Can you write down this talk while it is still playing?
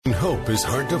Hope is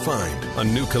hard to find. A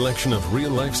new collection of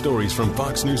real-life stories from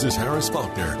Fox News' Harris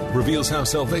Faulkner reveals how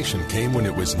salvation came when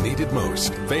it was needed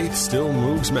most. Faith still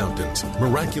moves mountains.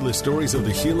 Miraculous stories of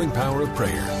the healing power of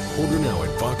prayer. Order now at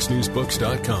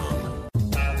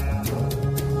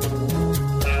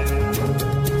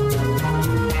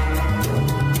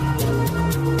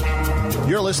foxnewsbooks.com.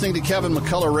 You're listening to Kevin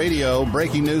McCullough Radio.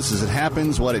 Breaking news as it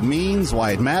happens, what it means,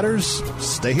 why it matters.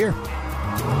 Stay here.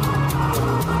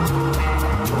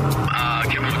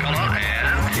 Kevin McCullough,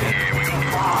 and here we go.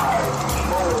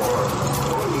 5, 4,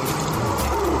 3,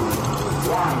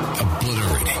 2, 1.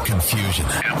 Obliterating confusion.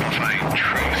 Amplifying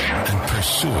truth. And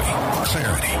pursuing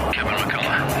clarity. Kevin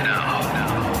McCullough,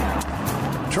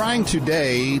 now. Trying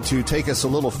today to take us a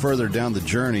little further down the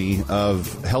journey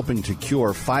of helping to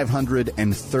cure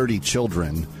 530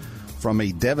 children from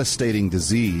a devastating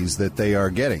disease that they are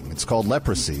getting. It's called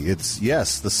leprosy. It's,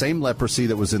 yes, the same leprosy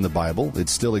that was in the Bible. It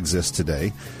still exists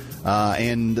today.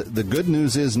 And the good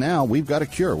news is now we've got a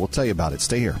cure. We'll tell you about it.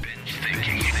 Stay here.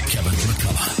 Kevin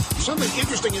McCullough. Something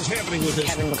interesting is happening with this.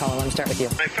 Kevin McCullough, let me start with you.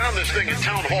 I found this thing at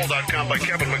townhall.com by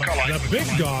Kevin McCullough. The big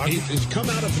dog has come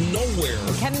out of nowhere.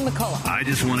 Kevin McCullough. I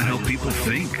just want to help people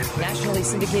think. Nationally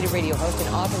syndicated radio host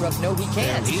and author of No He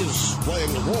Can't. He is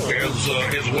playing the role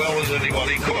as well as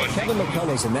anybody could. Kevin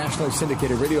McCullough is a nationally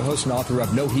syndicated radio host and author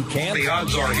of No He Can't. The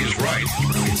odds are he's right.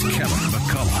 It's Kevin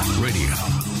McCullough Radio.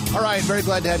 All right, very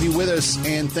glad to have you with us,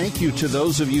 and thank you to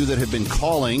those of you that have been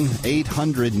calling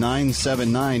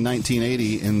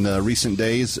 800-979-1980 in the recent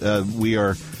days. We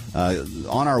are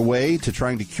on our way to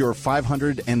trying to cure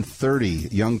 530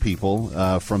 young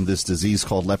people from this disease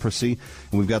called leprosy,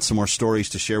 and we've got some more stories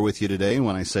to share with you today.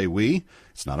 When I say we,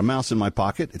 it's not a mouse in my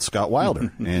pocket, it's Scott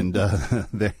Wilder, and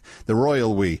the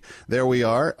royal we. There we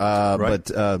are. Right.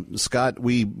 But Scott,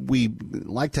 we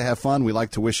like to have fun. We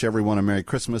like to wish everyone a Merry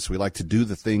Christmas. We like to do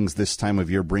the things this time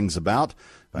of year brings about.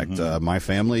 In fact, my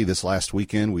family, this last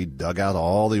weekend, we dug out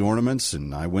all the ornaments,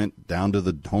 and I went down to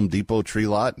the Home Depot tree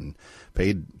lot and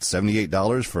paid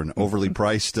 $78 for an overly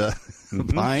priced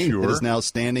pine that is now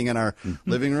standing in our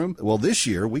living room. Well, this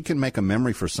year, we can make a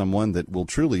memory for someone that will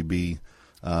truly be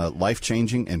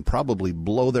life-changing and probably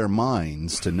blow their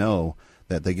minds to know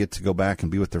that they get to go back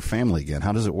and be with their family again.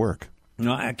 How does it work?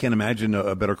 No, I can't imagine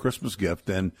a better Christmas gift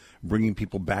than bringing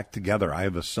people back together. I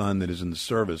have a son that is in the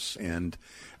service, and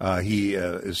he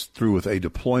is through with a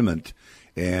deployment.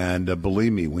 And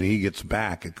believe me, when he gets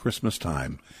back at Christmas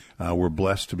time, we're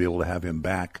blessed to be able to have him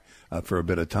back for a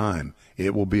bit of time.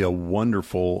 It will be a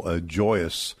wonderful,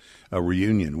 joyous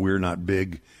reunion. We're not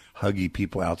big, huggy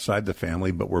people outside the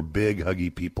family, but we're big,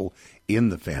 huggy people in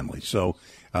the family. So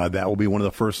that will be one of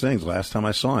the first things. Last time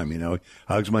I saw him,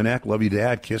 hugs my neck, love you,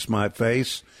 Dad, kiss my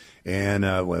face, and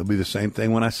it'll be the same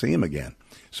thing when I see him again.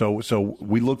 So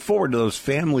we look forward to those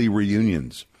family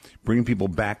reunions, bringing people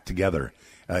back together.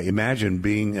 Imagine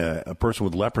being a person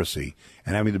with leprosy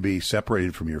and having to be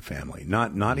separated from your family,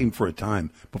 not even for a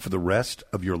time, but for the rest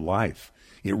of your life.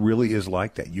 It really is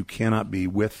like that. You cannot be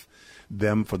with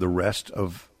them for the rest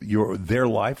of their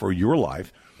life or your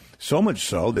life, so much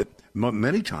so that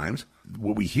many times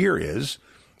what we hear is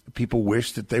people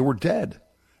wish that they were dead,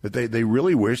 that they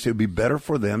really wish it would be better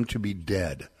for them to be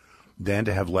dead than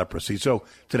to have leprosy. So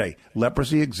today,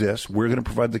 leprosy exists. We're going to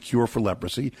provide the cure for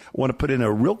leprosy. I want to put in a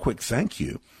real quick thank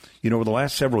you. Over the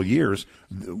last several years,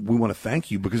 we want to thank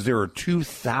you because there are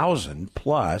 2,000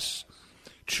 plus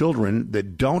children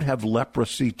that don't have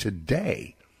leprosy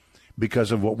today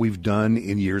because of what we've done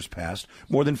in years past,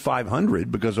 more than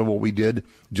 500 because of what we did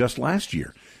just last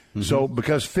year. Mm-hmm. So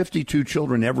because 52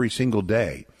 children every single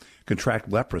day contract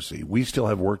leprosy, we still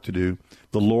have work to do.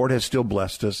 The Lord has still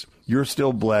blessed us. You're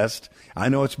still blessed. I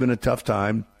know it's been a tough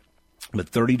time,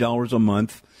 but $30 a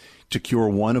month to cure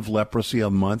one of leprosy a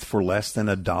month for less than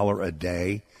 $1 a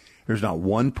day. There's not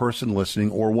one person listening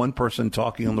or one person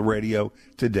talking on the radio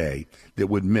today that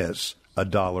would miss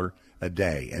 $1 a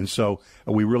day. And so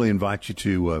we really invite you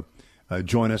to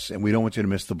join us, and we don't want you to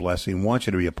miss the blessing. We want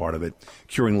you to be a part of it,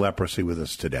 curing leprosy with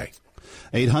us today.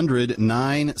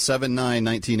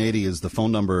 800-979-1980 is the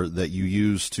phone number that you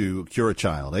use to cure a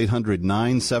child.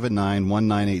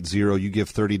 800-979-1980. You give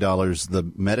 $30.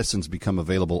 The medicines become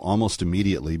available almost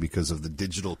immediately because of the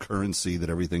digital currency that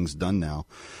everything's done now.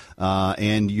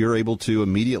 And you're able to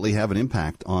immediately have an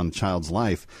impact on a child's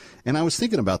life. And I was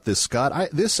thinking about this,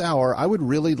 Scott. This hour, I would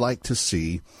really like to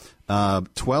see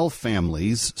 12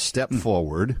 families step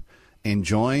forward and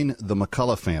join the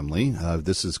McCullough family.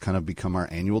 This has kind of become our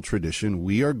annual tradition.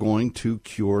 We are going to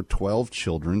cure 12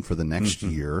 children for the next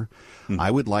year.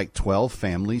 I would like 12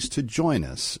 families to join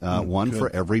us, one for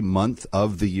every month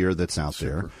of the year that's out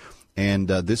there. And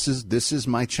this is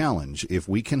my challenge. If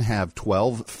we can have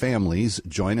 12 families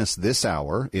join us this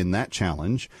hour in that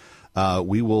challenge,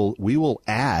 we will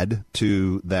add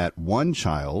to that one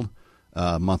child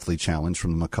monthly challenge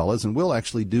from the McCulloughs, and we'll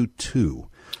actually do 2.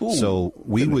 Ooh, so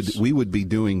we would be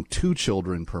doing 2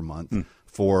 children per month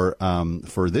for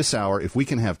this hour. If we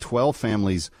can have 12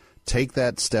 families take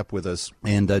that step with us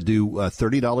and do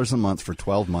 $30 a month for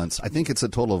 12 months. I think it's a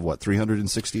total of, what,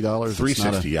 $360?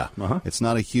 $360, yeah. It's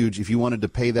not a huge, if you wanted to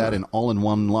pay that in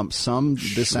all-in-one lump sum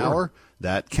this hour,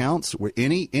 that counts.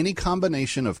 Any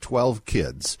combination of 12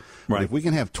 kids. Right. But if we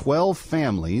can have 12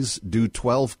 families do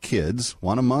 12 kids,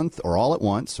 one a month or all at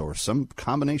once or some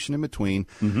combination in between,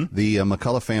 the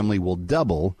McCullough family will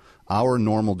double our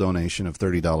normal donation of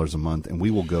 $30 a month, and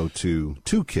we will go to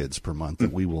 2 kids per month.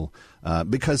 That we will,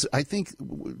 because I think,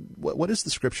 what does the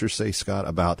scripture say, Scott,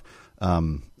 about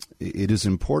it is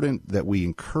important that we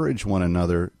encourage one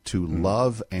another to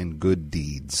love and good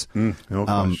deeds. No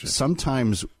question.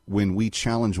 Sometimes when we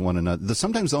challenge one another,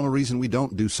 sometimes the only reason we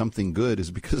don't do something good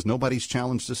is because nobody's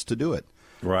challenged us to do it.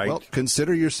 Right. Well,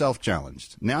 consider yourself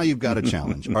challenged. Now you've got a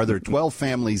challenge. Are there 12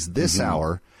 families this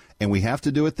hour? And we have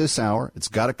to do it this hour. It's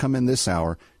got to come in this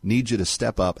hour. Need you to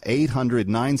step up.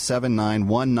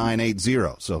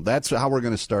 800-979-1980. So that's how we're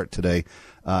going to start today.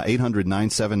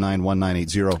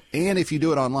 800-979-1980. And if you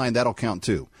do it online, that'll count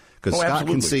too. Because Scott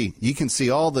can see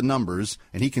all the numbers,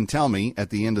 and he can tell me at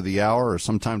the end of the hour or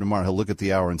sometime tomorrow, he'll look at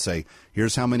the hour and say,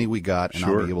 here's how many we got, and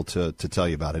I'll be able to tell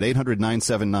you about it.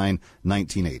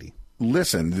 800-979-1980.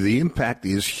 Listen, the impact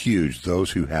is huge, those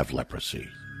who have leprosy.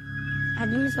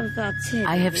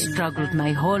 I have struggled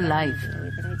my whole life.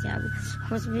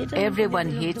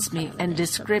 Everyone hates me and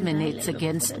discriminates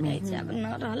against me.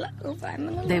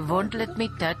 They won't let me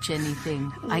touch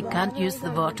anything. I can't use the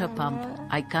water pump.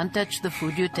 I can't touch the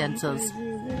food utensils.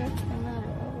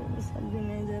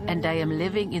 And I am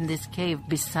living in this cave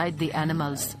beside the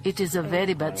animals. It is a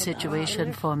very bad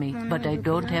situation for me, but I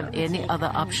don't have any other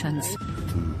options.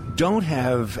 Don't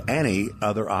have any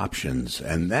other options,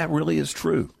 and that really is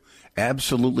true.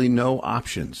 Absolutely no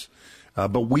options.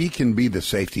 But we can be the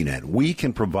safety net. We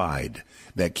can provide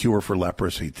that cure for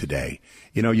leprosy today.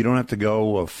 You know, you don't have to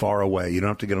go far away. You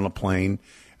don't have to get on a plane.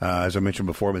 As I mentioned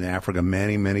before, I've been in Africa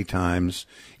many, many times.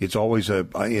 It's always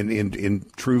in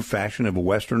true fashion of a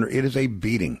Westerner, it is a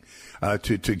beating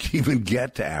to even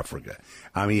get to Africa.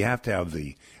 I mean, you have to have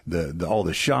all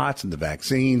the shots and the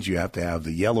vaccines. You have to have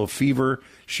the yellow fever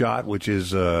shot, which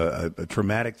is a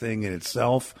traumatic thing in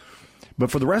itself. But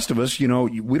for the rest of us, you know,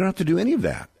 we don't have to do any of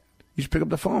that. You just pick up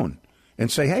the phone and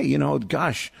say, hey, you know,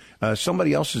 gosh,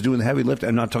 somebody else is doing the heavy lifting.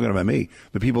 I'm not talking about me.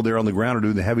 The people there on the ground are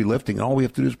doing the heavy lifting. All we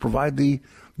have to do is provide the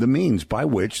means by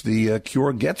which the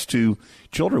cure gets to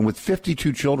children, with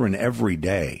 52 children every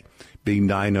day being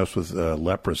diagnosed with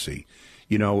leprosy.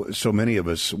 You know, so many of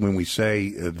us, when we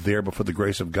say, there before the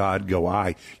grace of God go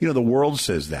I, you know, the world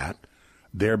says that.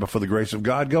 There before the grace of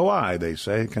God go I, they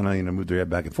say, kind of, you know, move their head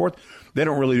back and forth. They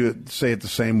don't really say it the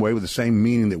same way with the same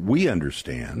meaning that we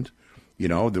understand. You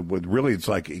know, really it's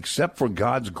like, except for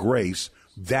God's grace,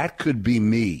 that could be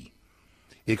me.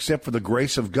 Except for the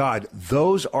grace of God,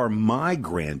 those are my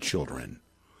grandchildren.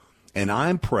 And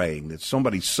I'm praying that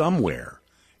somebody somewhere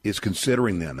is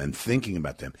considering them and thinking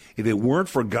about them. If it weren't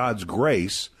for God's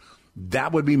grace,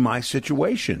 that would be my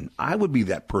situation. I would be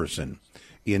that person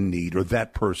in need, or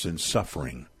that person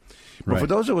suffering. But for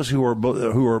those of us who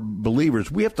are believers,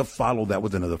 we have to follow that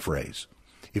with another phrase.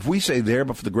 If we say, there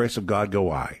but for the grace of God go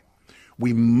I,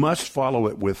 we must follow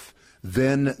it with,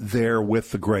 then there with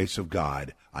the grace of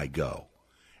God I go.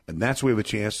 And that's what we have a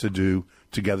chance to do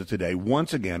together today.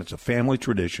 Once again, it's a family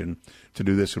tradition to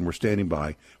do this, and we're standing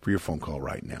by for your phone call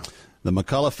right now. The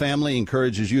McCullough family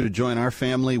encourages you to join our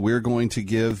family. We're going to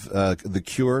give the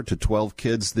cure to 12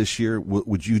 kids this year.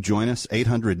 Would you join us?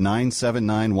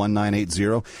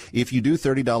 800-979-1980. If you do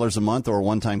 $30 a month or a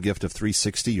one-time gift of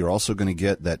 $360, you're also going to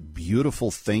get that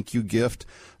beautiful thank you gift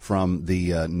from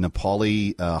the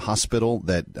Nepali hospital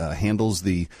that handles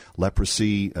the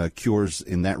leprosy cures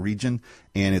in that region.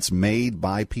 And it's made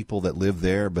by people that live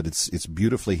there, but it's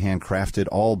beautifully handcrafted,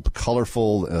 all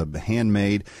colorful,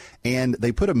 handmade. And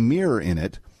they put a mirror in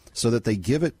it so that they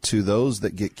give it to those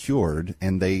that get cured,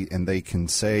 and they can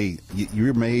say,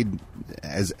 you're made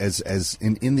as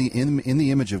in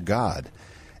the image of God,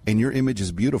 and your image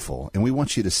is beautiful. And we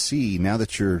want you to see, now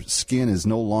that your skin is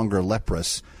no longer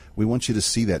leprous, we want you to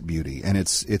see that beauty. And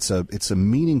it's a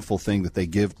meaningful thing that they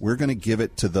give. We're going to give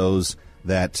it to those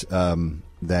that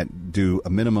do a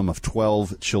minimum of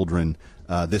 12 children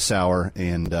this hour,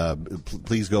 and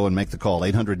please go and make the call,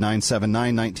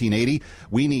 800-979-1980.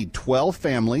 We need 12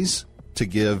 families to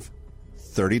give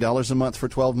 $30 a month for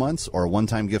 12 months or a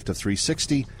one-time gift of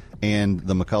 $360, and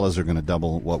the McCulloughs are going to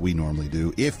double what we normally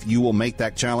do if you will make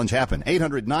that challenge happen.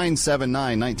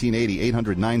 800-979-1980,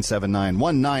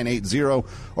 800-979-1980,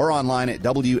 or online at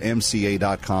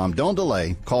WMCA.com. Don't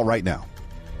delay. Call right now.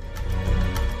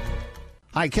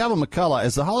 Hi, Kevin McCullough.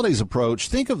 As the holidays approach,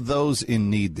 think of those in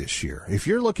need this year. If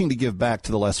you're looking to give back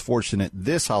to the less fortunate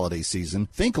this holiday season,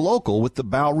 think local with the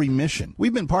Bowery Mission.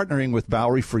 We've been partnering with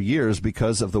Bowery for years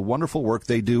because of the wonderful work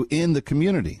they do in the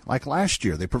community. Like last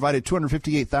year, they provided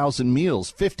 258,000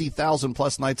 meals, 50,000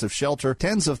 plus nights of shelter,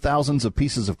 tens of thousands of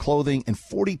pieces of clothing, and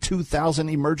 42,000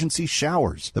 emergency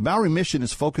showers. The Bowery Mission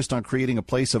is focused on creating a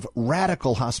place of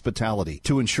radical hospitality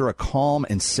to ensure a calm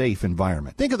and safe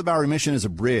environment. Think of the Bowery Mission as a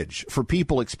bridge for people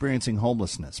experiencing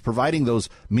homelessness, providing those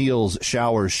meals,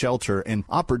 showers, shelter, and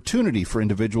opportunity for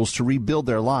individuals to rebuild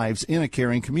their lives in a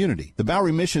caring community. The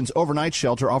Bowery Mission's overnight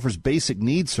shelter offers basic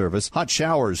needs service, hot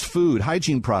showers, food,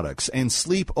 hygiene products, and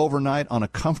sleep overnight on a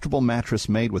comfortable mattress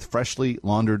made with freshly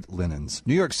laundered linens.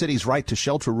 New York City's right to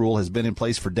shelter rule has been in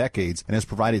place for decades and has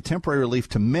provided temporary relief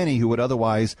to many who would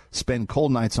otherwise spend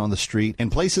cold nights on the street,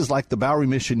 and places like the Bowery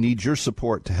Mission need your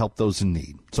support to help those in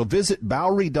need. So visit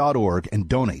Bowery.org and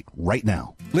donate right now.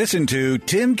 Listen to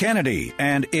Tim Kennedy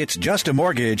and It's Just a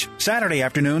Mortgage, Saturday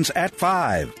afternoons at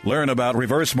 5. Learn about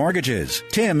reverse mortgages.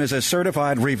 Tim is a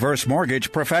certified reverse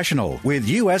mortgage professional with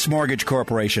U.S. Mortgage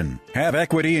Corporation. Have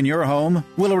equity in your home?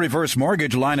 Will a reverse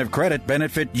mortgage line of credit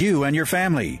benefit you and your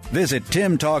family? Visit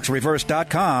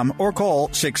TimTalksReverse.com or call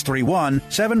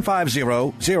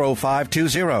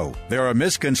 631-750-0520. There are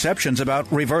misconceptions about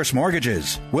reverse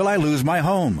mortgages. Will I lose my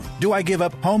home? Do I give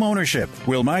up home ownership?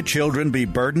 Will my children be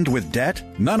burdened with debt?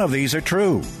 None of these are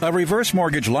true. A reverse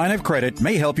mortgage line of credit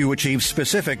may help you achieve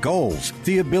specific goals,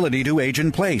 the ability to age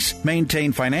in place,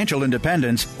 maintain financial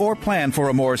independence, or plan for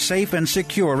a more safe and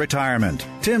secure retirement.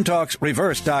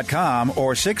 TimTalksReverse.com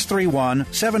or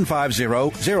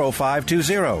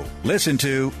 631-750-0520. Listen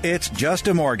to It's Just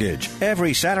a Mortgage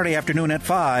every Saturday afternoon at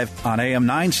 5 on AM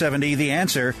 970 The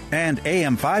Answer and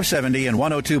AM 570 and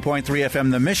 102.3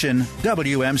 FM The Mission,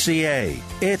 WMCA.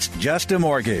 It's Just a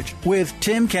Mortgage with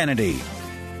Tim Kennedy.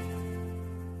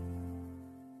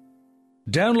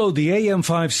 Download the AM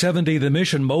 570 The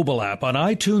Mission mobile app on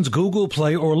iTunes, Google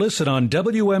Play, or listen on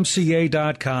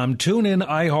WMCA.com, TuneIn,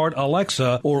 iHeart,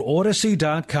 Alexa, or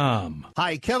Odyssey.com.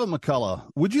 Hi, Kevin McCullough.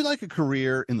 Would you like a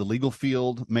career in the legal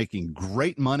field making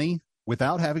great money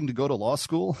without having to go to law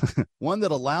school? One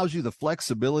that allows you the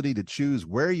flexibility to choose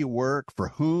where you work, for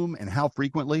whom, and how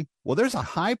frequently? Well, there's a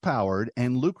high-powered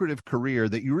and lucrative career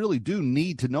that you really do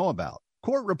need to know about: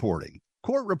 court reporting.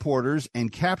 Court reporters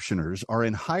and captioners are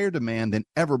in higher demand than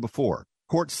ever before.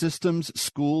 Court systems,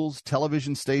 schools,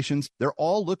 television stations, they're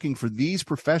all looking for these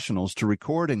professionals to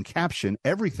record and caption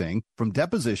everything from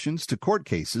depositions to court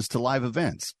cases to live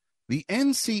events. The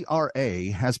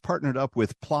NCRA has partnered up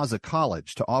with Plaza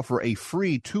College to offer a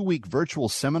free 2-week virtual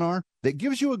seminar that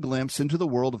gives you a glimpse into the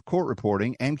world of court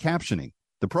reporting and captioning.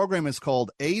 The program is called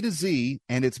A to Z,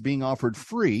 and it's being offered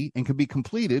free and can be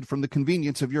completed from the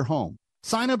convenience of your home.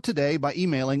 Sign up today by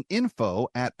emailing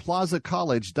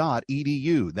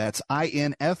info@plazacollege.edu. That's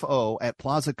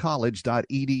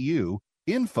info@plazacollege.edu.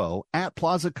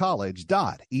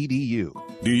 info@plazacollege.edu.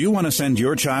 Do you want to send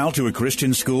your child to a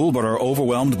Christian school but are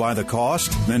overwhelmed by the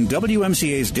cost? Then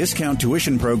WMCA's discount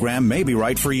tuition program may be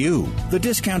right for you. The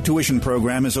discount tuition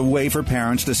program is a way for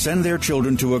parents to send their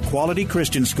children to a quality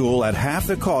Christian school at half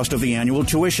the cost of the annual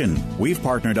tuition. We've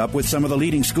partnered up with some of the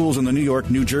leading schools in the New York,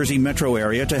 New Jersey metro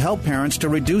area to help parents to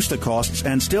reduce the costs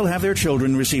and still have their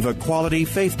children receive a quality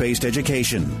faith-based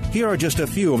education. Here are just a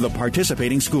few of the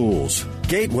participating schools: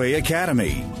 Gateway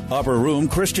Academy, Upper Room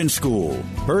Christian School,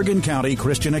 Bergen County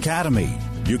Christian Academy.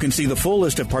 You can see the full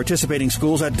list of participating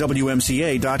schools at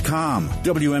WMCA.com.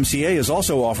 WMCA is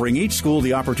also offering each school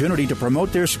the opportunity to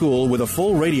promote their school with a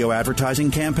full radio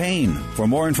advertising campaign. For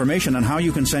more information on how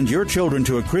you can send your children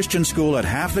to a Christian school at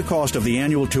half the cost of the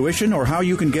annual tuition, or how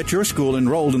you can get your school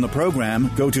enrolled in the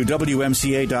program, go to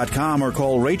WMCA.com or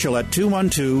call Rachel at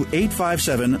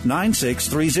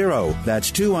 212-857-9630.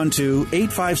 That's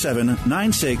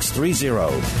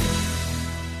 212-857-9630.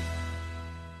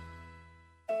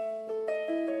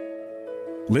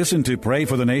 Listen to Pray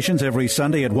for the Nations every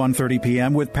Sunday at 1:30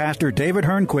 p.m. with Pastor David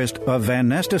Hernquist of Van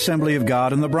Nest Assembly of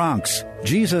God in the Bronx.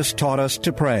 Jesus taught us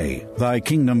to pray, "Thy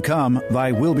kingdom come,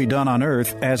 thy will be done on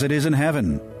earth as it is in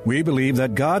heaven." We believe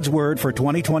that God's word for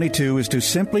 2022 is to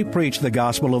simply preach the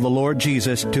gospel of the Lord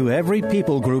Jesus to every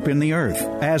people group in the earth.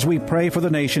 As we pray for the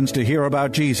nations to hear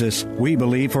about Jesus, we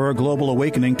believe for a global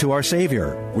awakening to our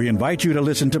Savior. We invite you to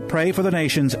listen to Pray for the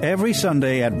Nations every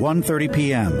Sunday at 1:30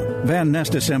 p.m. Van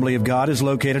Nest Assembly of God is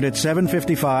located at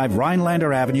 755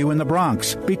 Rhinelander Avenue in the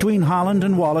Bronx, between Holland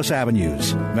and Wallace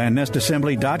Avenues.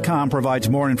 VanNestAssembly.com provides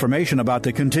more information about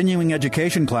the continuing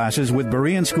education classes with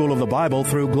Berean School of the Bible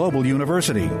through Global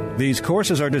University. These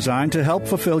courses are designed to help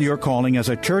fulfill your calling as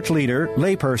a church leader,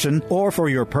 layperson, or for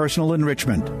your personal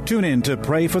enrichment. Tune in to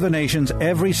Pray for the Nations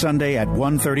every Sunday at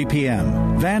 1:30 p.m.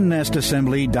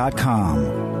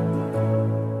 VanNestAssembly.com.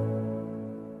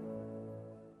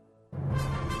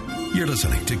 You're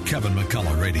listening to Kevin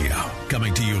McCullough Radio,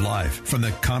 coming to you live from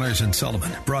the Connors and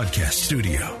Sullivan Broadcast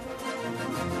Studio.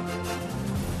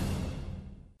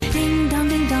 Ding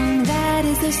dong, that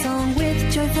is the song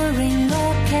with joyful ring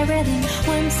or caroling.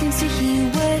 One seems to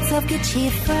hear words of good cheer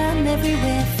from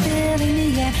everywhere, filling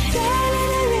the air.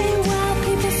 Ring while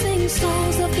people sing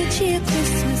songs of good cheer.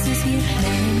 Christmas is here.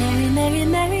 Merry, merry, merry,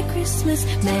 merry Christmas.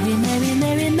 Merry, merry,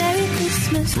 merry, merry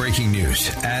Christmas. Breaking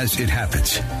news as it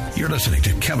happens. You're listening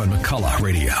to Kevin McCullough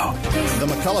Radio. The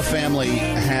McCullough family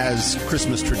has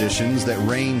Christmas traditions that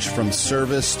range from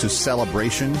service to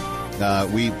celebration.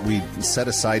 We set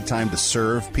aside time to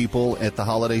serve people at the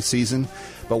holiday season.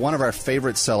 But one of our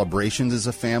favorite celebrations as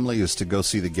a family is to go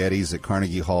see the Gettys at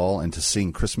Carnegie Hall and to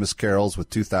sing Christmas carols with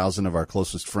 2,000 of our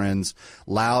closest friends,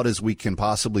 loud as we can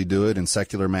possibly do it in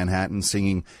secular Manhattan,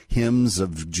 singing hymns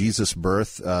of Jesus'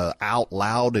 birth out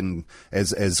loud and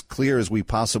as clear as we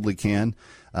possibly can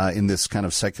in this kind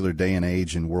of secular day and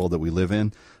age and world that we live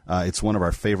in. It's one of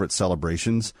our favorite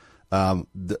celebrations.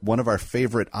 One of our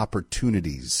favorite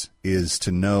opportunities is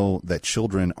to know that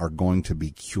children are going to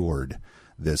be cured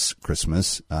this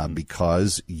Christmas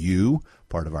because you,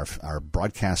 part of our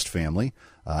broadcast family,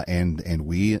 and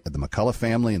we, the McCullough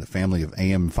family and the family of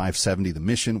AM 570, the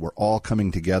Mission, we're all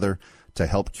coming together to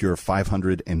help cure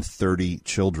 530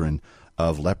 children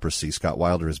of leprosy. Scott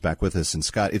Wilder is back with us. And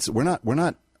Scott, we're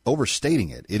not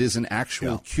overstating it. It is an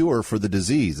actual cure for the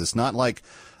disease. It's not like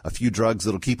a few drugs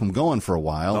that'll keep them going for a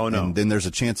while, and then there's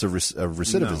a chance of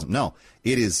recidivism. No,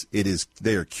 it is.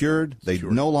 They are cured. They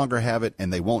no longer have it,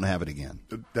 and they won't have it again.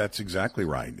 That's exactly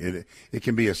right. It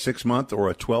can be a 6-month or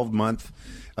a 12-month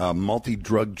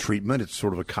multi-drug treatment. It's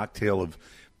sort of a cocktail of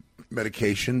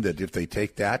medication that if they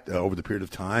take that over the period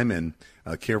of time and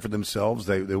care for themselves,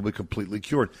 they will be completely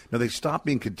cured. Now, they stop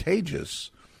being contagious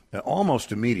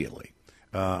almost immediately.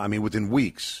 Within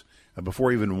weeks.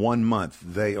 Before even 1 month,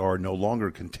 they are no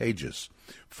longer contagious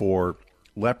for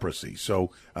leprosy.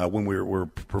 So when we're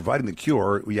providing the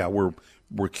cure,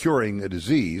 we're curing a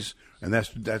disease, and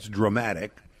that's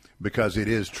dramatic because it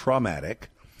is traumatic.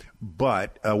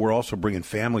 But we're also bringing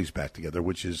families back together,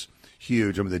 which is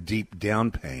huge. The deep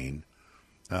down pain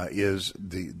is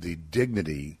the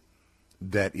dignity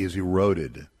that is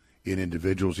eroded in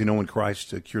individuals. When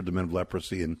Christ cured the men of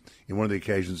leprosy, and in one of the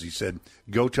occasions he said,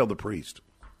 "Go tell the priest."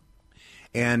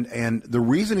 And the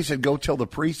reason he said, "Go tell the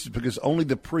priest," is because only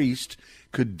the priest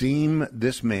could deem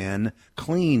this man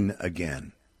clean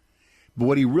again. But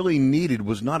what he really needed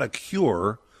was not a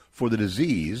cure for the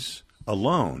disease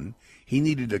alone. He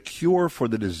needed a cure for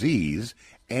the disease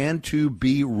and to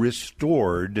be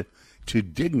restored to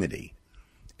dignity.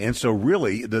 And so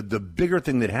really, the bigger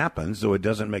thing that happens, though it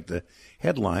doesn't make the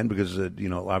headline because,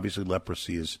 obviously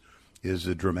leprosy is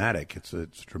dramatic. It's a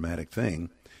dramatic thing.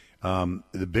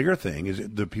 The bigger thing is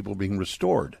the people being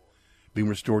restored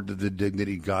to the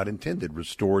dignity God intended,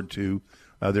 restored to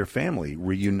their family,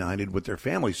 reunited with their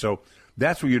family. So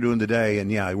that's what you're doing today. And,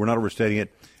 we're not overstating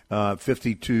it.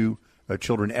 52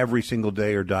 children every single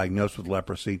day are diagnosed with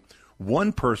leprosy.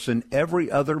 One person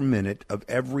every other minute of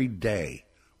every day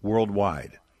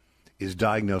worldwide is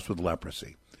diagnosed with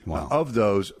leprosy. Wow. Of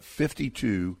those,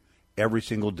 52 every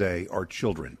single day are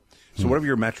children. So whatever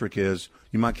your metric is,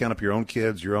 you might count up your own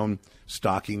kids, your own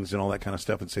stockings, and all that kind of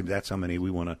stuff and say that's how many we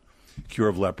want to cure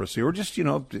of leprosy. Or just,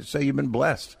 say you've been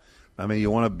blessed. You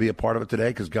want to be a part of it today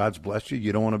because God's blessed you.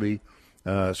 You don't want to be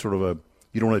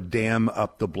you don't want to dam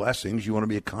up the blessings. You want to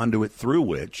be a conduit through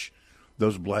which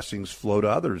those blessings flow to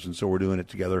others. And so we're doing it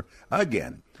together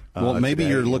again. Well, maybe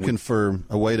you're looking for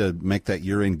a way to make that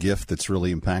year-end gift that's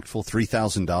really impactful.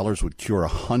 $3,000 would cure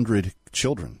 100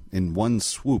 children in one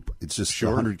swoop. It's just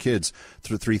 100 kids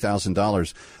through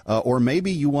 $3,000. Or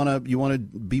maybe you want to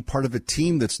be part of a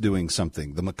team that's doing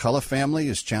something. The McCullough family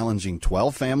is challenging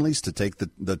 12 families to take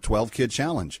the 12-kid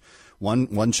challenge.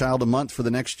 one child a month for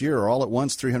the next year, or all at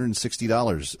once,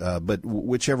 $360. But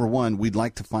whichever one, we'd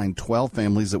like to find 12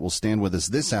 families that will stand with us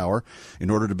this hour in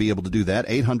order to be able to do that.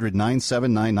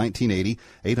 800-979-1980,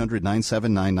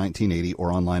 800-979-1980,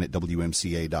 or online at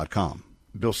WMCA.com.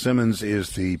 Bill Simmons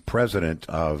is the president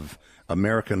of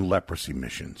American Leprosy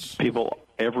Missions. People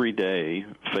every day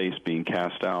face being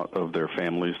cast out of their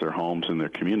families, their homes, and their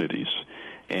communities.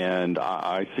 And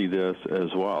I see this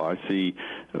as well. I see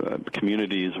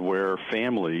communities where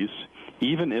families,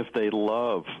 even if they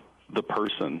love the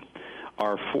person,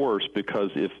 are forced because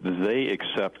if they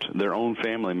accept their own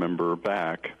family member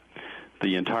back,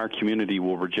 the entire community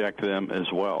will reject them as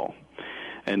well.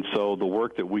 And so the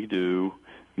work that we do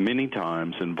many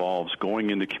times involves going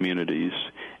into communities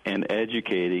and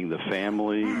educating the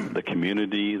family, the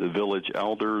community, the village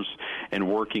elders, and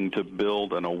working to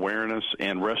build an awareness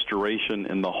and restoration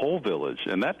in the whole village.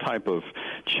 And that type of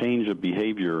change of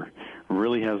behavior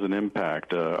really has an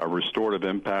impact, a restorative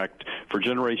impact for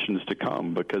generations to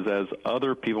come, because as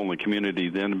other people in the community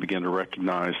then begin to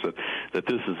recognize that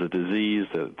this is a disease,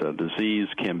 that the disease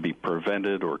can be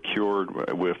prevented or cured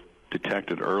if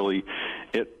detected early,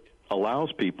 it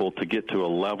allows people to get to a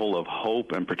level of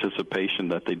hope and participation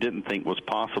that they didn't think was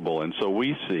possible. And so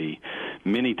we see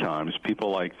many times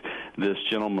people like this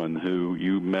gentleman who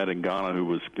you met in Ghana who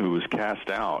was cast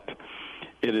out.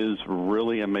 It is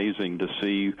really amazing to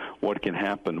see what can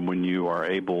happen when you are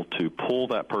able to pull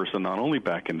that person not only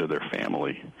back into their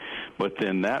family, but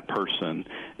then that person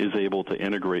is able to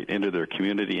integrate into their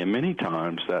community. And many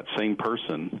times that same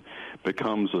person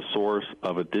becomes a source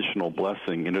of additional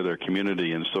blessing into their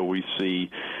community. And so we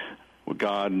see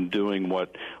God doing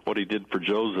what he did for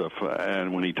Joseph,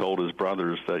 and when he told his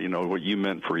brothers that, what you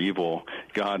meant for evil,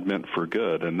 God meant for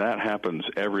good. And that happens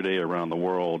every day around the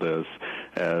world as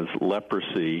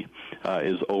leprosy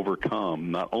is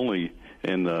overcome, not only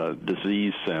in the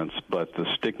disease sense, but the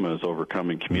stigma is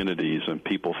overcoming communities, and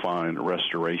people find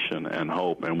restoration and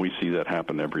hope, and we see that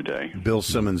happen every day. Bill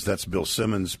Simmons, that's Bill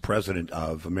Simmons, president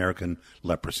of American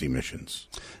Leprosy Missions.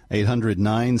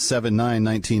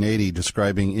 800-979-1980,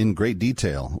 describing in great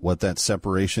detail what that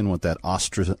separation, what that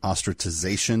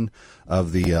ostracization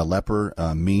of the leper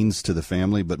means to the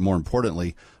family, but more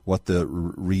importantly, what the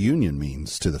reunion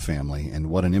means to the family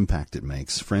and what an impact it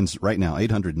makes. Friends, right now,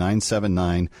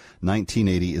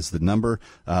 800-979-1980 is the number.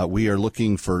 We are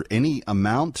looking for any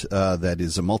amount that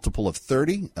is a multiple of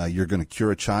 30. You're going to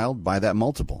cure a child by that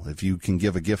multiple. If you can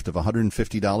give a gift of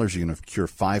 $150, you're going to cure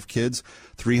 5 kids.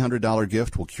 $300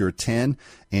 gift will cure 10.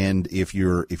 And if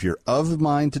you're of the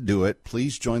mind to do it,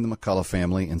 please join the McCullough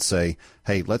family and say,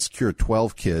 hey, let's cure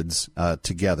 12 kids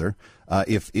together.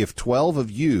 If 12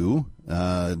 of you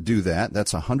do that,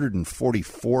 that's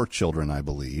 144 children, I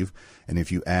believe. And if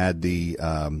you add the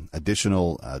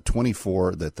additional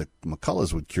 24 that the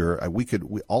McCulloughs would cure,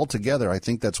 all together, I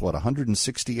think that's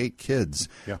 168 kids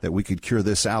that we could cure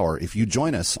this hour. If you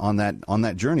join us on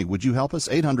that journey, would you help us?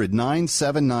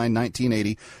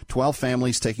 800-979-1980. 12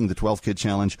 families taking the 12 Kid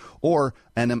Challenge, or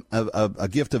a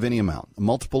gift of any amount, a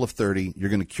multiple of 30. You're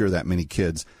going to cure that many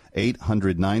kids.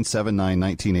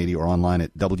 800-979-1980, or online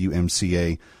at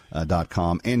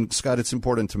WMCA.com. And, Scott, it's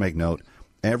important to make note,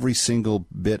 every single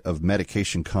bit of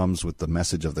medication comes with the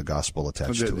message of the gospel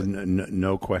attached to it.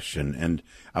 No question. And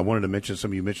I wanted to mention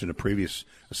something. You mentioned a previous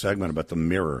segment about the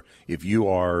mirror. If you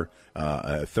are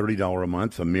a $30 a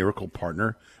month, a Miracle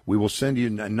Partner, we will send you,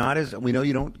 not as, we know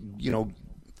you don't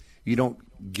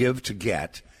give to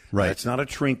get. Right. It's not a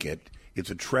trinket. It's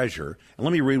a treasure. And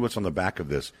let me read what's on the back of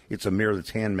this. It's a mirror that's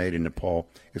handmade in Nepal.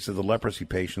 It says the leprosy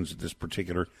patients at this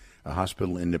particular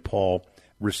hospital in Nepal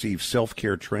receive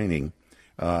self-care training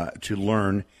to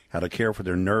learn how to care for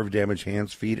their nerve-damaged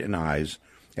hands, feet, and eyes.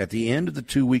 At the end of the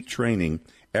 2-week training,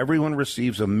 everyone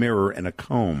receives a mirror and a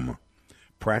comb,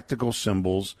 practical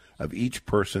symbols of each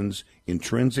person's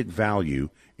intrinsic value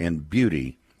and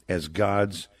beauty as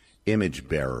God's image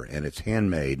bearer. And it's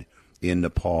handmade in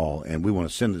Nepal, and we want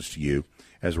to send this to you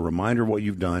as a reminder of what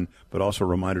you've done, but also a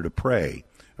reminder to pray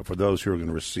for those who are going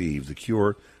to receive the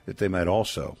cure, that they might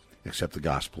also accept the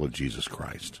gospel of Jesus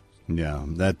Christ. Yeah,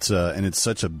 that's and it's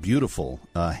such a beautiful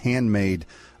handmade,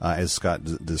 as Scott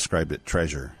described it,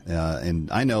 treasure. And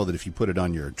I know that if you put it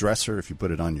on your dresser, if you put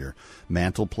it on your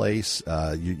mantelpiece,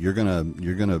 you're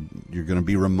gonna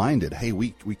be reminded, hey,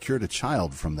 we cured a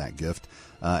child from that gift,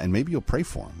 and maybe you'll pray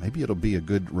for him. Maybe it'll be a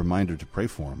good reminder to pray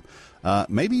for him.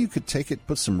 Maybe you could take it,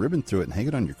 put some ribbon through it, and hang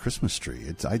it on your Christmas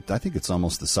tree. I think it's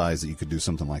almost the size that you could do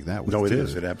something like that with. No, it too.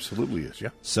 is. It absolutely is, yeah.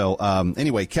 So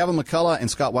anyway, Kevin McCullough and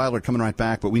Scott Wilder coming right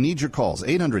back, but we need your calls.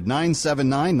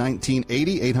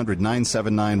 800-979-1980,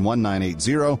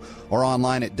 888-989-1980 or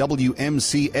online at WMCA.com.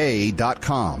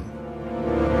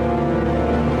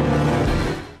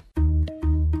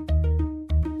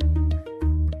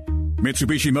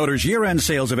 Mitsubishi Motors year-end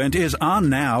sales event is on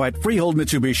now at Freehold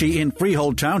Mitsubishi in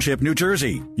Freehold Township, New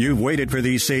Jersey. You've waited for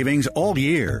these savings all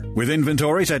year. With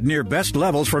inventories at near best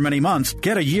levels for many months,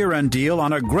 get a year-end deal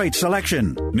on a great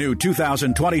selection. New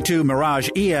 2022 Mirage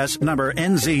ES number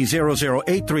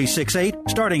NZ008368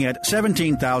 starting at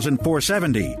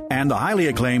 $17,470. And the highly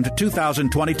acclaimed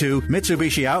 2022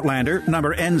 Mitsubishi Outlander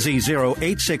number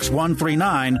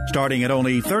NZ086139 starting at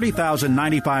only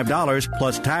 $30,095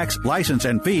 plus tax, license,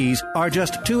 and fees are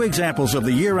just two examples of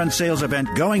the year-end sales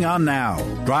event going on now.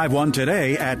 Drive one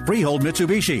today at Freehold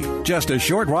Mitsubishi. Just a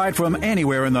short ride from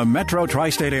anywhere in the Metro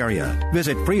Tri-State area.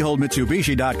 Visit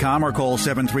FreeholdMitsubishi.com or call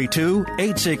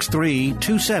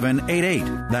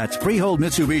 732-863-2788. That's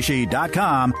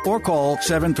FreeholdMitsubishi.com or call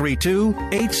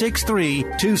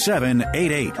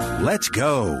 732-863-2788. Let's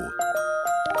go.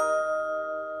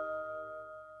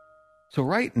 So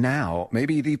right now may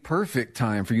be the perfect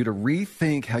time for you to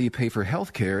rethink how you pay for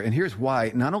healthcare. And here's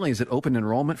why. Not only is it open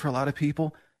enrollment for a lot of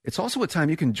people, it's also a time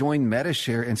you can join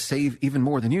Medi-Share and save even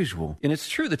more than usual. And it's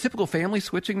true, the typical family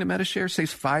switching to Medi-Share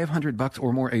saves $500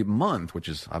 or more a month, which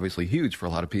is obviously huge for a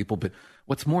lot of people. But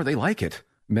what's more, they like it.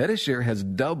 Medi-Share has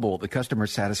double the customer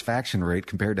satisfaction rate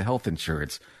compared to health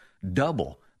insurance.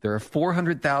 Double. There are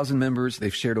 400,000 members.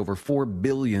 They've shared over $4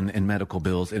 billion in medical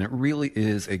bills. And it really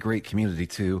is a great community,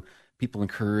 too. People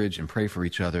encourage and pray for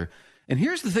each other. And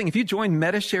here's the thing. If you join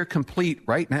Medi-Share Complete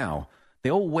right now,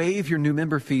 they'll waive your new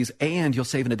member fees and you'll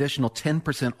save an additional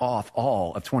 10% off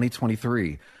all of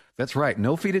 2023. That's right.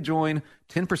 No fee to join,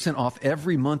 10% off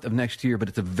every month of next year, but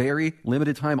it's a very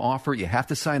limited time offer. You have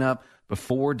to sign up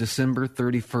before December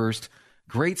 31st.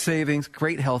 Great savings,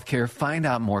 great health care. Find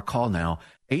out more. Call now.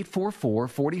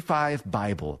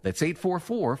 844-45-BIBLE. That's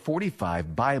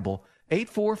 844-45-BIBLE.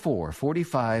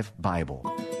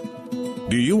 844-45-BIBLE.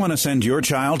 Do you want to send your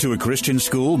child to a Christian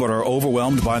school but are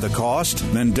overwhelmed by the cost?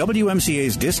 Then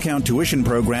WMCA's discount tuition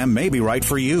program may be right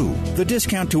for you. The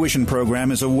discount tuition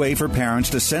program is a way for parents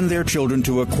to send their children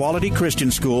to a quality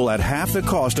Christian school at half the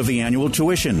cost of the annual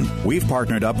tuition. We've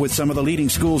partnered up with some of the leading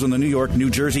schools in the New York, New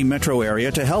Jersey metro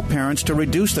area to help parents to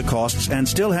reduce the costs and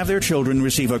still have their children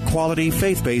receive a quality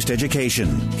faith-based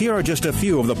education. Here are just a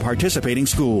few of the participating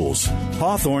schools: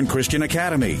 Hawthorne Christian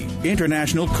Academy,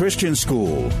 International Christian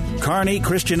School, Kearney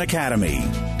Christian Academy.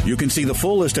 You can see the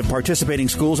full list of participating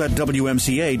schools at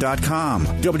WMCA.com.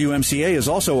 WMCA is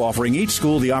also offering each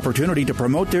school the opportunity to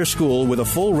promote their school with a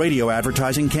full radio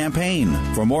advertising campaign.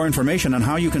 For more information on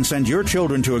how you can send your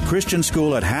children to a Christian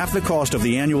school at half the cost of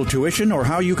the annual tuition or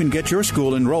how you can get your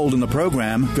school enrolled in the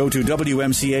program, go to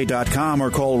WMCA.com or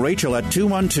call Rachel at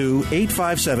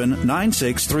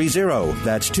 212-857-9630.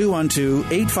 That's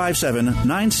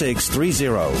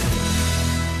 212-857-9630.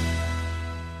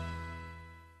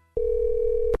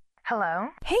 Hello?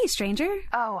 Hey, stranger.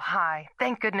 Oh, hi.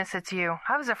 Thank goodness it's you.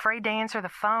 I was afraid to answer the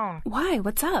phone. Why?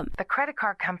 What's up? The credit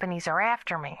card companies are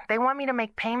after me. They want me to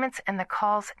make payments, and the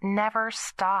calls never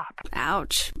stop.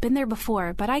 Ouch. Been there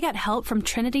before, but I got help from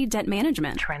Trinity Debt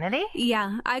Management. Trinity?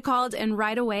 Yeah. I called, and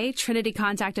right away, Trinity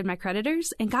contacted my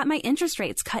creditors and got my interest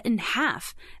rates cut in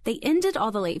half. They ended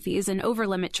all the late fees and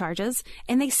over-limit charges,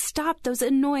 and they stopped those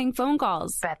annoying phone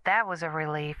calls. Bet that was a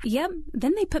relief. Yep.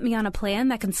 Then they put me on a plan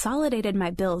that consolidated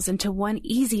my bills into one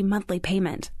easy monthly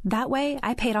payment. That way,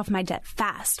 I paid off my debt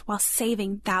fast while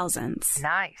saving thousands.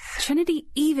 Nice. Trinity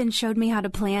even showed me how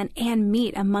to plan and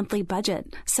meet a monthly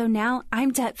budget. So now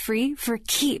I'm debt-free for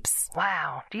keeps.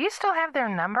 Wow. Do you still have their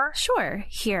number? Sure.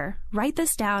 Here, write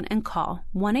this down and call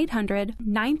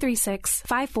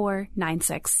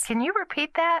 1-800-936-5496. Can you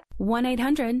repeat that?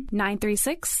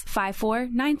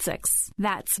 1-800-936-5496.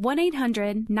 That's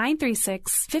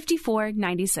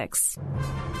 1-800-936-5496.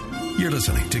 You're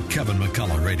listening to Kevin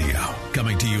McCullough Radio,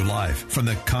 coming to you live from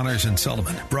the Connors and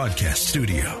Sullivan Broadcast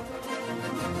Studio.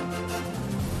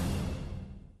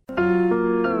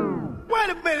 Wait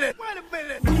a minute.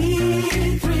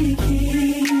 We three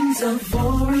kings of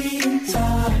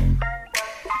Oriental,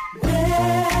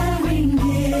 bearing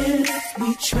gifts,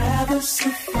 we traverse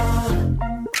afar,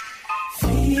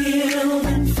 field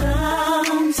and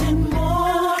fountain,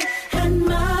 moor and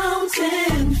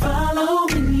mountain,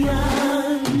 following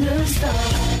yonder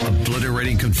star.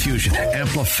 Obliterating confusion,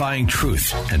 amplifying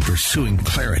truth, and pursuing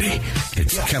clarity.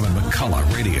 It's Kevin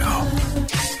McCullough Radio.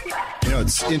 You know,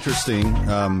 it's interesting.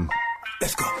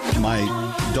 Let's go. My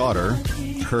daughter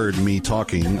heard me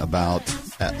talking about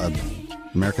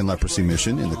American Leprosy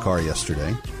Mission in the car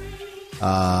yesterday.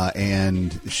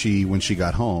 And when she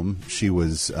got home, she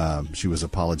was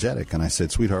apologetic. And I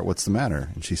said, "Sweetheart, what's the matter?"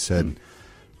 And she said,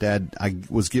 "Dad, I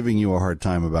was giving you a hard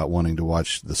time about wanting to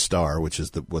watch The Star, which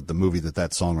is the movie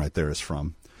that song right there is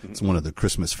from. It's one of the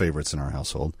Christmas favorites in our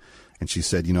household." And she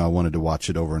said, "I wanted to watch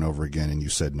it over and over again, and you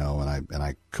said no." And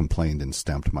I complained and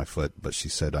stamped my foot. But she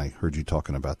said, "I heard you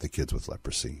talking about the kids with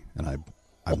leprosy, and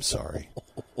I'm sorry."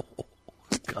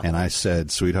 And I said,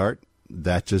 "Sweetheart,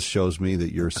 that just shows me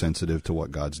that you're sensitive to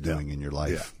what God's doing in your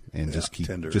life, and just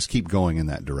keep going in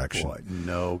that direction." Boy,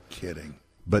 no kidding.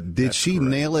 But did she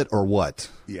nail it or what?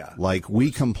 Yeah. Like,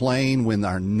 we complain when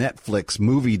our Netflix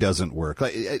movie doesn't work.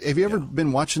 Like, have you ever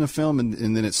been watching a film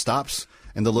and then it stops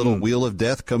and the little wheel of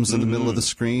death comes in the middle of the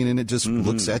screen and it just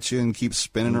looks at you and keeps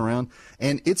spinning around?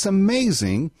 And it's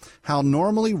amazing how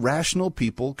normally rational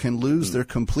people can lose their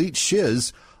complete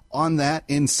shiz on that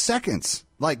in seconds.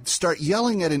 Like, start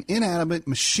yelling at an inanimate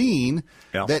machine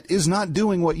that is not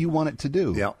doing what you want it to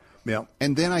do. Yeah. Yeah.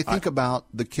 And then I think about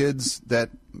the kids that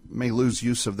may lose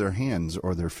use of their hands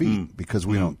or their feet because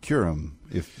we don't cure them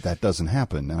if that doesn't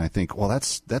happen. And I think, well,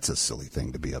 that's a silly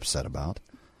thing to be upset about.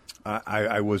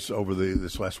 I was over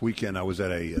this last weekend. I was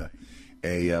at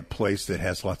a place that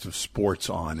has lots of sports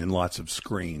on and lots of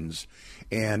screens,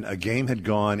 and a game had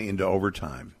gone into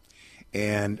overtime.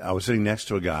 And I was sitting next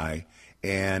to a guy,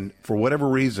 and for whatever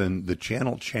reason, the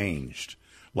channel changed.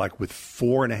 Like with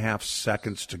 4.5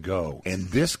 seconds to go. And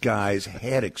this guy's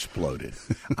head exploded.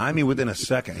 I mean, within a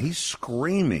second. He's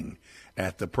screaming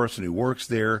at the person who works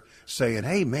there, saying,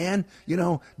 "Hey, man,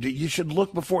 you should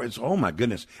look before." It's, oh, my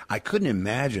goodness. I couldn't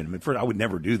imagine. I mean, first, I would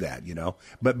never do that,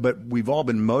 But we've all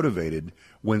been motivated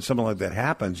when something like that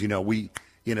happens. We,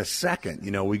 in a second,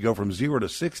 we go from 0 to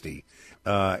 60,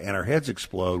 and our heads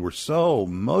explode. We're so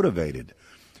motivated.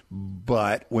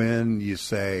 But when you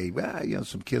say, well,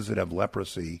 some kids that have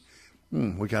leprosy,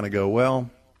 we kind of go, well,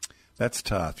 that's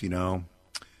tough,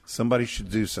 Somebody should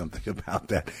do something about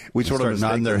that. We sort of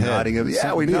mistake the nodding of the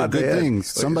head. We nod good things.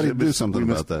 Somebody do something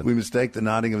about that. We mistake the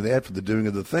nodding of the head for the doing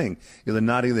of the thing. The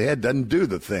nodding of the head doesn't do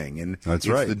the thing, and that's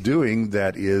right. The doing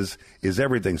that is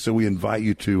everything. So we invite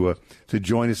you to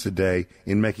join us today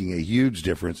in making a huge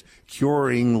difference,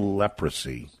 curing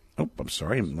leprosy. Oh, I'm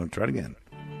sorry. I'm going to try it again.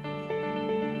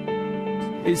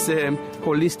 It's a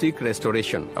holistic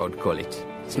restoration, I would call it.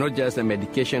 It's not just a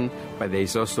medication, but there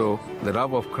is also the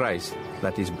love of Christ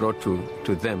that is brought to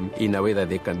them in a way that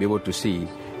they can be able to see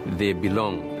they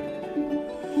belong.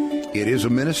 It is a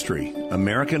ministry,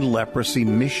 American Leprosy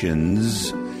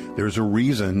Missions. There's a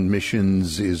reason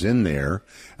missions is in there.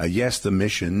 Yes, the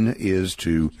mission is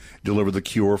to deliver the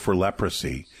cure for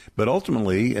leprosy. But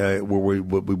ultimately,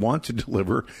 what we want to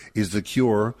deliver is the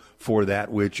cure for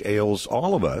that which ails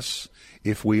all of us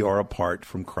if we are apart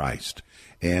from Christ.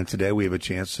 And today we have a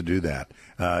chance to do that.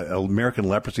 American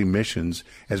Leprosy Missions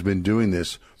has been doing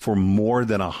this for more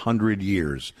than 100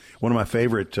 years. One of my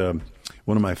favorite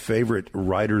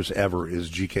writers ever is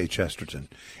G.K. Chesterton.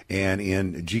 And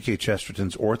in G.K.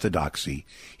 Chesterton's Orthodoxy,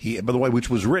 by the way, which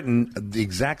was written the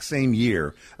exact same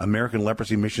year American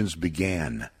Leprosy Missions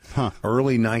began,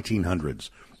 early 1900s.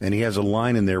 And he has a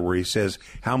line in there where he says,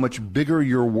 "How much bigger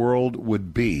your world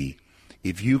would be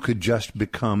if you could just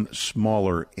become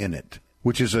smaller in it,"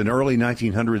 which is an early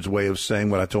 1900s way of saying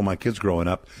what I told my kids growing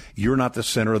up: you're not the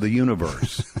center of the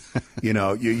universe.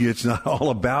 It's not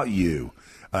all about you.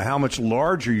 How much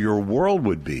larger your world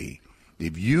would be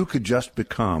if you could just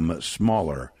become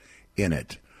smaller in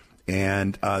it.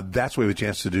 And that's what we have a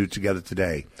chance to do together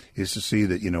today, is to see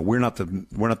that we're not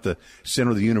the center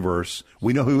of the universe.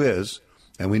 We know who is,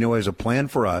 and we know he has a plan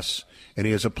for us, and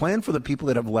he has a plan for the people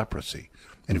that have leprosy.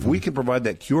 And if we can provide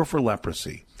that cure for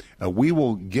leprosy, we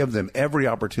will give them every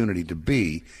opportunity to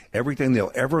be everything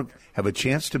they'll ever have a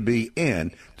chance to be,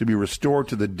 and to be restored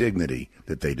to the dignity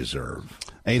that they deserve.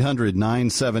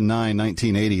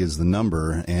 800-979-1980 is the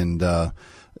number. And, I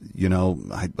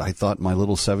thought my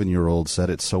little 7-year-old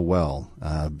said it so well.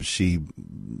 She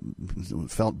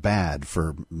felt bad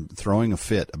for throwing a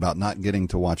fit about not getting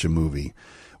to watch a movie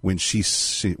when she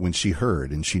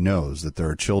heard and she knows that there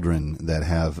are children that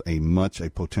have a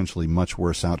potentially much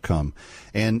worse outcome.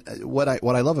 And what I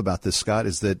love about this, Scott,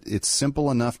 is that it's simple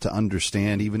enough to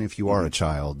understand, even if you are a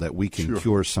child, that we can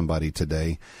cure somebody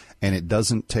today, and it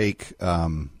doesn't take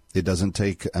an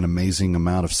amazing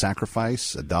amount of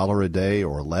sacrifice, $1 a day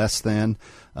or less than,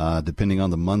 depending on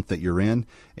the month that you're in,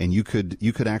 and you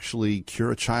could actually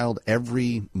cure a child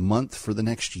every month for the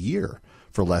next year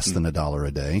for less than $1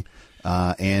 a day.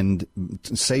 And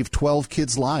save 12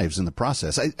 kids' lives in the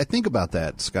process. I think about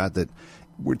that, Scott, that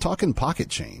we're talking pocket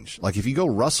change. Like if you go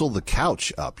rustle the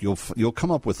couch up, you'll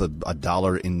come up with a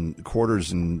dollar in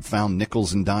quarters and found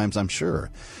nickels and dimes, I'm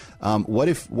sure. What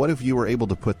if you were able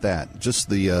to put that, just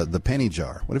the penny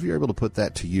jar, what if you were able to put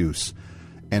that to use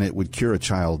and it would cure a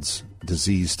child's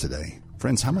disease today?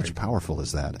 Friends, how much powerful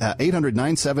is that?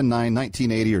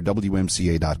 800-979-1980 or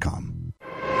WMCA.com.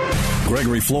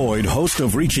 Gregory Floyd, host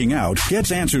of Reaching Out,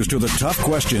 gets answers to the tough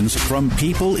questions from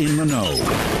people in the know.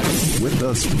 With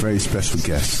us, very special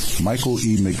guest, Michael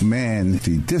E. McMahon,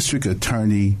 the district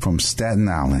attorney from Staten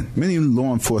Island. Many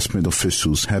law enforcement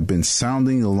officials have been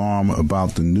sounding the alarm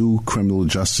about the new criminal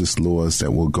justice laws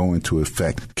that will go into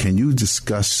effect. Can you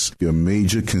discuss your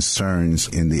major concerns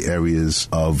in the areas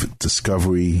of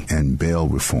discovery and bail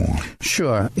reform?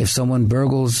 Sure. If someone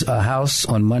burgles a house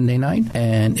on Monday night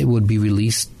and it would be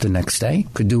released the next day,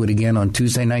 could do it again on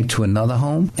Tuesday night to another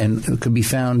home, and it could be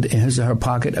found in his or her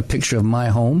pocket a picture of my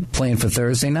home planned for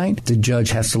Thursday night, the judge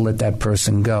has to let that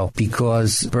person go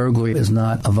because burglary is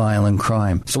not a violent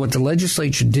crime. So what the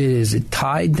legislature did is it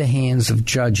tied the hands of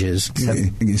judges.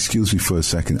 Excuse me for a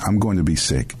second. I'm going to be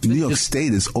sick. New York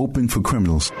State is open for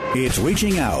criminals. It's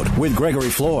Reaching Out with Gregory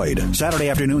Floyd. Saturday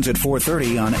afternoons at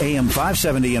 4:30 on AM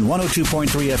 570 and 102.3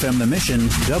 FM The Mission,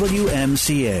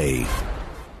 WMCA.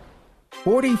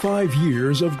 45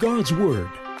 years of God's Word.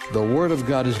 The Word of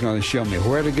God is going to show me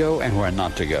where to go and where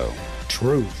not to go.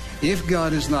 Truth. If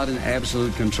God is not in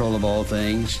absolute control of all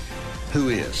things, who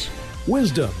is?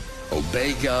 Wisdom.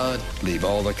 Obey God, leave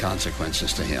all the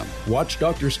consequences to Him. Watch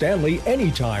Dr. Stanley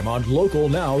anytime on Local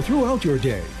Now throughout your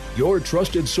day. Your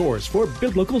trusted source for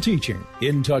biblical teaching.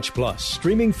 In Touch Plus,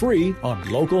 streaming free on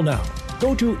Local Now.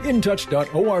 Go to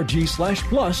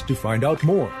intouch.org/plus to find out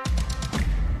more.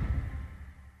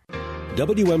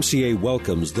 WMCA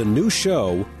welcomes the new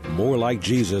show, More Like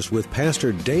Jesus, with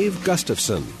Pastor Dave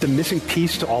Gustafson. The missing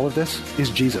piece to all of this is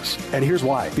Jesus. And here's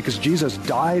why. Because Jesus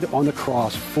died on the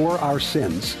cross for our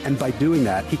sins, and by doing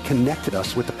that, He connected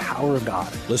us with the power of God.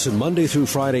 Listen Monday through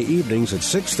Friday evenings at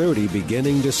 6:30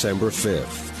 beginning December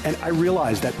 5th. And I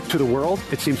realize that to the world,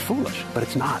 it seems foolish, but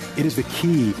it's not. It is the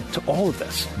key to all of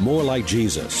this. More Like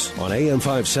Jesus on AM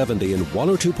 570 and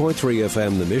 102.3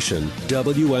 FM The Mission,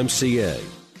 WMCA.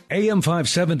 AM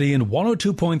 570 and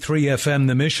 102.3 FM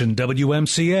The Mission,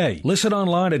 WMCA. Listen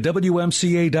online at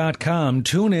WMCA.com.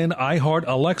 Tune in, iHeart,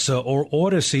 Alexa, or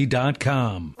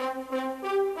Odyssey.com.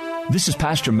 This is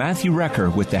Pastor Matthew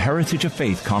Recker with the Heritage of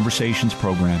Faith Conversations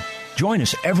program. Join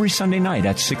us every Sunday night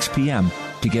at 6 p.m.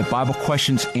 to get Bible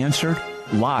questions answered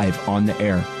live on the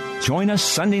air. Join us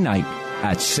Sunday night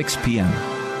at 6 p.m.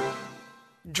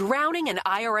 Drowning in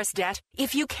IRS debt?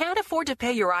 If you can't afford to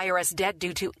pay your IRS debt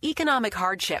due to economic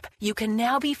hardship, you can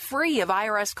now be free of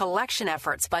IRS collection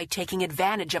efforts by taking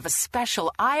advantage of a special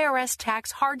IRS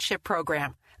tax hardship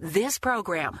program. This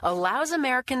program allows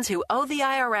Americans who owe the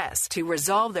IRS to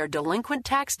resolve their delinquent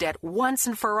tax debt once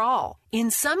and for all. In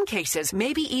some cases,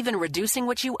 maybe even reducing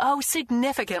what you owe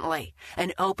significantly.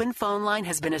 An open phone line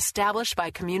has been established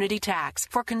by Community Tax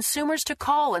for consumers to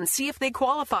call and see if they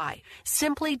qualify.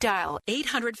 Simply dial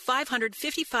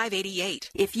 800-500-5588.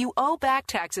 If you owe back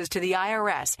taxes to the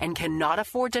IRS and cannot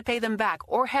afford to pay them back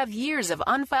or have years of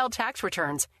unfiled tax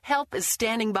returns, help is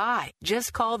standing by.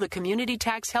 Just call the Community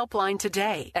Tax Helpline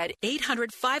today at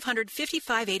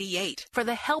 800-500-5588 for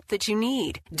the help that you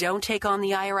need. Don't take on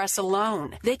the IRS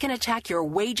alone. They can attack your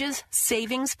wages,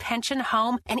 savings, pension,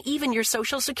 home, and even your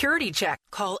Social Security check.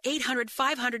 Call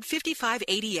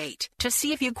 800-500-5588 to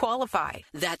see if you qualify.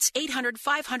 That's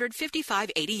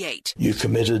 800-500-5588. You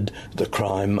committed the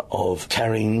crime of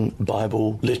carrying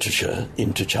Bible literature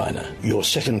into China. Your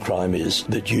second crime is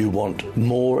that you want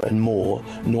more and more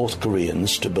North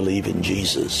Koreans to believe in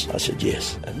Jesus. I said,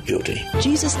 yes, I'm guilty.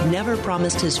 Jesus never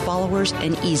promised His followers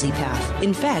an easy path.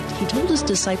 In fact, He told His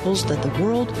disciples that the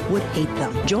world would hate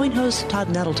them. Join host Todd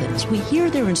Nettleton as we hear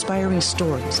their inspiring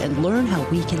stories and learn how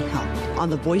we can help on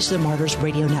the Voice of the Martyrs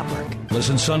Radio Network.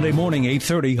 Listen Sunday morning,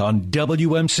 8:30 on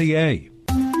WMCA.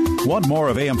 Want more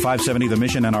of AM 570 The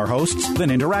Mission and our hosts?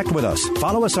 Then interact with us.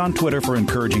 Follow us on Twitter for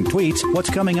encouraging tweets, what's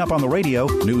coming up on the radio,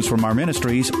 news from our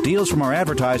ministries, deals from our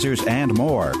advertisers, and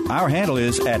more. Our handle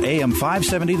is at AM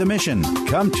 570 The Mission.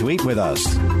 Come tweet with us.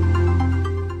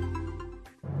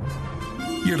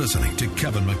 You're listening to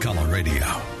Kevin McCullough Radio,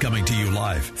 coming to you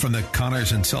live from the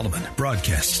Connors and Sullivan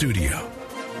Broadcast Studio.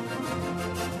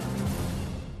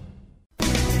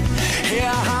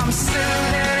 Yeah, I'm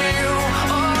sending you a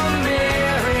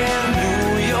Merry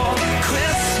New York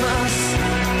Christmas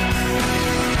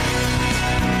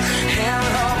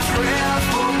and a prayer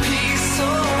for peace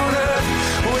on earth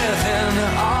within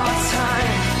our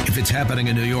time. If it's happening happening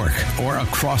in New York or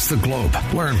across the globe.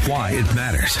 Learn why it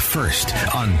matters first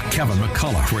on Kevin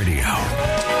McCullough Radio.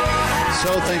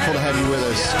 So thankful to have you with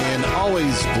us, and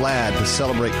always glad to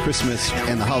celebrate Christmas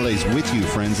and the holidays with you,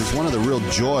 friends. It's one of the real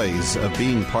joys of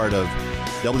being part of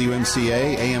WMCA,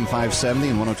 AM 570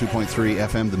 and 102.3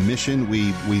 FM, The Mission.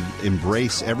 We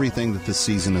embrace everything that this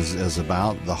season is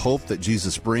about, the hope that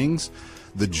Jesus brings,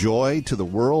 the joy to the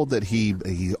world that he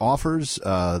offers,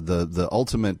 the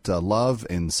ultimate love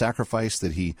and sacrifice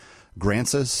that he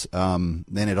grants us. And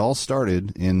it all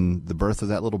started in the birth of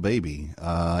that little baby,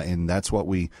 and that's what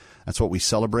we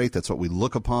celebrate. That's what we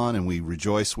look upon and we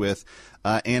rejoice with.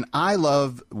 And I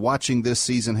love watching this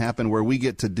season happen where we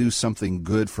get to do something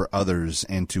good for others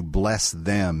and to bless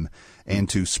them and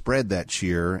to spread that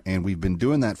cheer. And we've been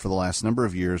doing that for the last number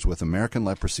of years with American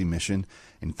Leprosy Mission.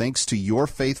 And thanks to your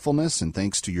faithfulness and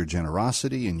thanks to your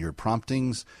generosity and your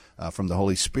promptings from the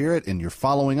Holy Spirit and your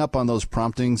following up on those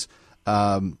promptings,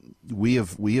 we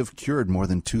have cured more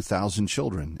than 2,000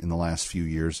 children in the last few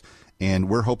years. And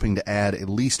we're hoping to add at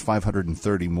least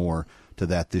 530 more to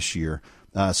that this year.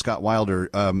 Scott Wilder,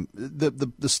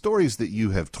 the stories that you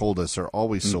have told us are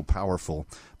always so powerful.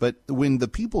 But when the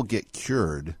people get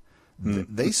cured,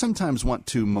 they sometimes want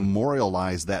to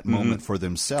memorialize that moment for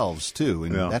themselves, too.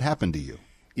 And that happened to you.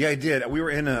 Yeah, I did. We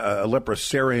were in a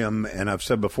leprosarium, and I've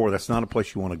said before, that's not a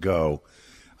place you want to go.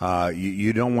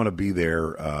 You don't want to be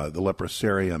there. The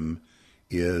leprosarium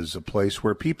is a place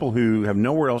where people who have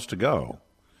nowhere else to go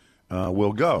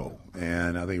will go.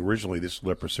 And I think originally this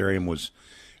leprosarium was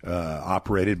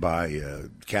operated by a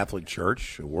Catholic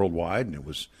Church worldwide, and it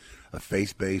was a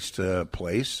faith-based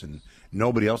place, and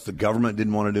nobody else, the government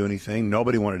didn't want to do anything.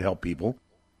 Nobody wanted to help people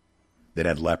that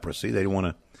had leprosy. They didn't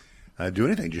want to do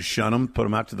anything, just shun them, put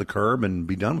them out to the curb, and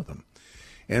be done with them.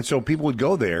 And so people would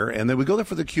go there, and they would go there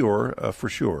for the cure, for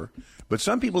sure. But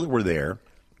some people that were there,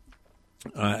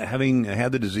 having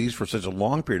had the disease for such a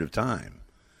long period of time,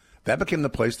 that became the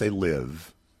place they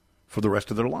live for the rest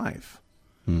of their life.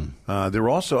 There were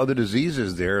also other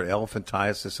diseases there,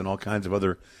 elephantiasis and all kinds of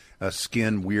other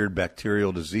skin weird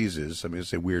bacterial diseases. I mean, I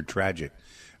say weird, tragic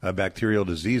bacterial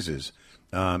diseases.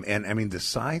 And I mean, the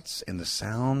sights and the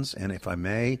sounds, and if I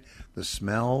may, the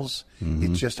smells,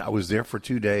 it's just, I was there for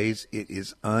 2 days. It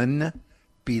is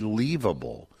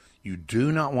unbelievable. You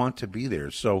do not want to be there.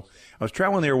 So I was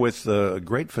traveling there with a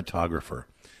great photographer.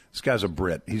 This guy's a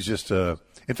Brit. He's just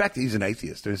in fact, he's an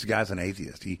atheist. This guy's an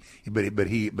atheist. But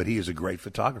he is a great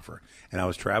photographer. And I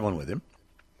was traveling with him.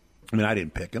 I mean, I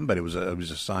didn't pick him, but it was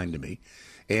assigned to me.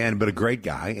 But a great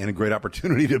guy and a great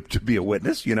opportunity to be a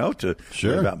witness, to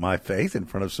learn about my faith in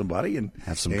front of somebody and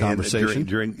have some conversation.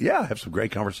 Have some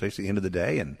great conversation at the end of the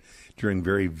day and during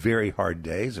very, very hard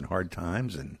days and hard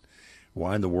times and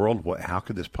why in the world, how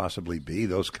could this possibly be?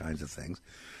 Those kinds of things.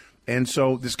 And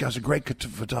so this guy's a great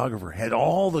photographer, had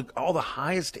all the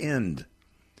highest end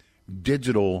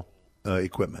digital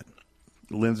equipment,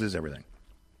 lenses, everything.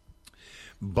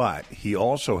 But he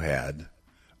also had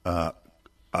a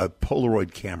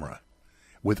Polaroid camera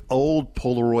with old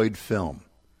Polaroid film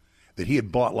that he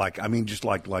had bought, like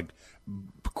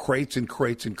crates and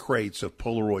crates and crates of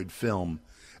Polaroid film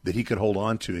that he could hold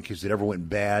on to in case it ever went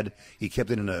bad. He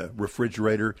kept it in a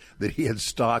refrigerator that he had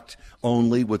stocked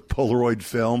only with Polaroid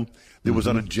film that was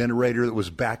on a generator that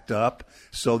was backed up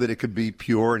so that it could be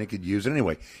pure and he could use it.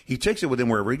 Anyway, he takes it with him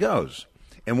wherever he goes.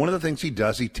 And one of the things he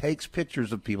does, he takes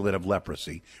pictures of people that have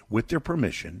leprosy with their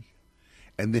permission,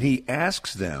 and then he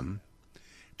asks them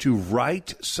to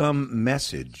write some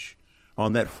message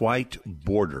on that white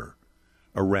border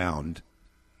around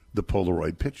the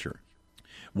Polaroid picture.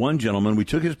 One gentleman, we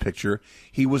took his picture.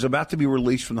 He was about to be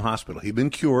released from the hospital. He'd been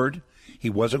cured. He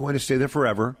wasn't going to stay there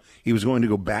forever. He was going to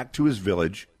go back to his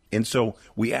village. And so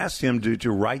we asked him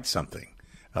to write something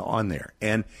on there.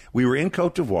 And we were in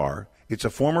Côte d'Ivoire. It's a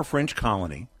former French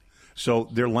colony. So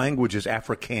their language is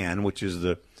Afrikaans, which is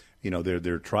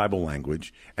their tribal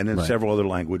language, and then several other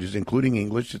languages, including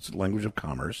English. It's the language of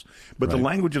commerce. But the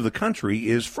language of the country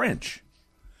is French.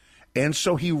 And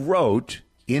so he wrote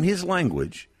in his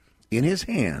language, in his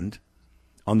hand,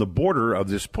 on the border of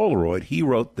this Polaroid, he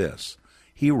wrote this.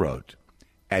 He wrote,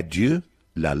 "Adieu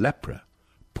la lèpre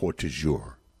pour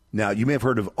toujours." Now, you may have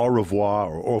heard of au revoir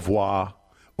or au revoir.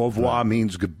 Au revoir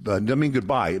means doesn't mean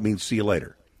goodbye. It means see you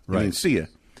later. It means see you.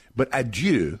 But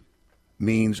adieu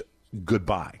means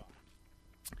goodbye.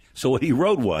 So what he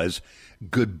wrote was,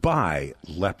 "Goodbye,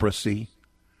 leprosy,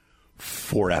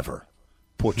 forever,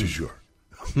 pour toujours."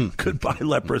 Goodbye,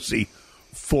 leprosy,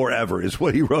 forever is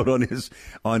what he wrote on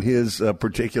his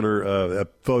particular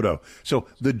photo. So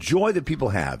the joy that people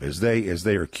have as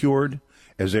they are cured,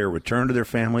 as they are returned to their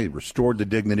family, restored to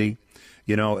dignity,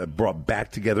 brought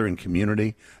back together in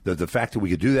community. The fact that we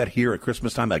could do that here at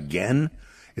Christmas time again,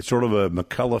 it's sort of a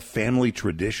McCullough family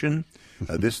tradition.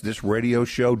 This radio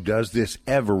show does this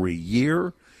every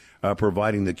year,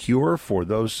 providing the cure for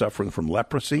those suffering from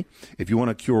leprosy. If you want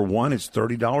to cure one, it's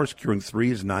 $30. Curing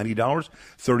three is $90.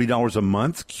 $30 a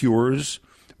month cures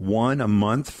one a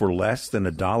month for less than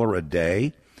 $1 a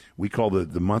day. We call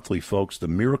the monthly folks the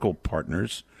Miracle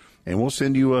Partners, and we'll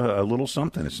send you a little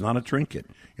something. It's not a trinket.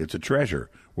 It's a treasure.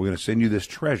 We're going to send you this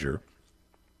treasure.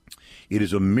 It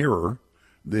is a mirror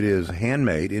that is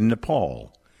handmade in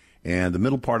Nepal. And the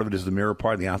middle part of it is the mirror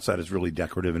part, and the outside is really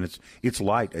decorative, and it's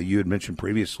light. You had mentioned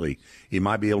previously it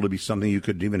might be able to be something you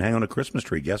could even hang on a Christmas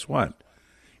tree. Guess what?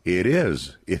 It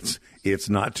is. It's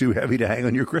not too heavy to hang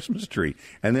on your Christmas tree.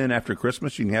 And then after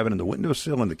Christmas, you can have it in the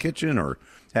windowsill in the kitchen or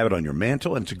have it on your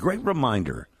mantle. And it's a great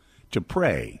reminder to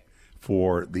pray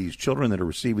for these children that are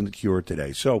receiving the cure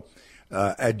today. So,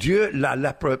 adieu la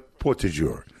lèpre pour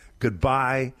toujours.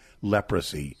 Goodbye,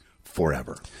 leprosy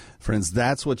forever. Friends,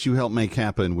 that's what you help make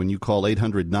happen when you call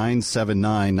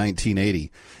 800-979-1980.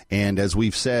 And as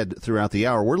we've said throughout the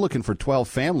hour, we're looking for 12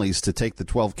 families to take the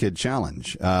 12-kid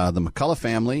challenge. The McCullough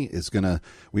family is going to,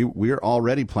 we're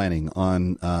already planning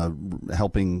on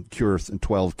helping cure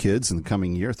 12 kids in the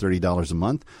coming year, $30 a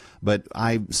month. But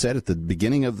I said at the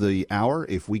beginning of the hour,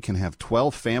 if we can have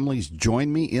 12 families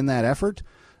join me in that effort,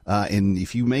 and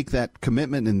if you make that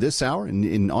commitment in this hour,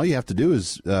 and all you have to do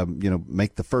is,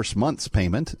 make the first month's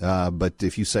payment. But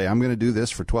if you say, I'm going to do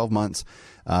this for 12 months,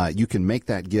 you can make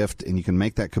that gift and you can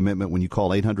make that commitment when you call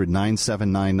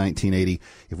 800-979-1980.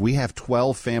 If we have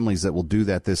 12 families that will do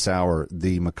that this hour,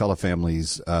 the McCullough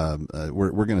families,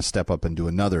 we're going to step up and do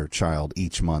another child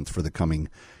each month for the coming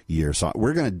year. So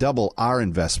we're going to double our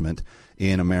investment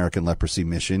in American Leprosy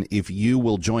Mission if you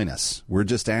will join us. We're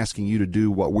just asking you to do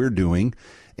what we're doing,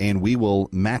 and we will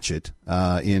match it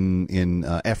in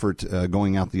effort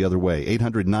going out the other way.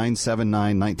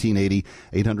 800-979-1980,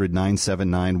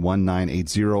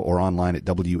 800-979-1980, or online at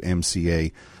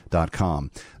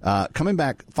WMCA.com. Coming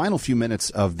back, final few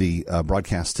minutes of the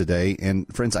broadcast today. And,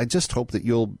 friends, I just hope that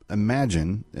you'll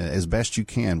imagine as best you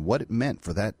can what it meant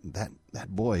for that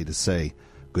boy to say,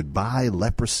 goodbye,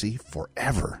 leprosy,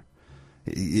 forever.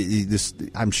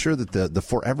 I'm sure that the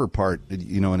forever part,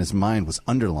 in his mind was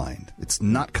underlined. It's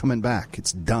not coming back.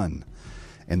 It's done.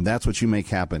 And that's what you make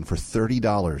happen for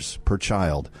 $30 per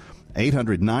child.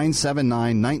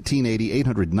 800-979-1980,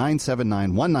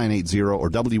 800-979-1980,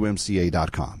 or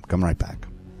WMCA.com. Come right back.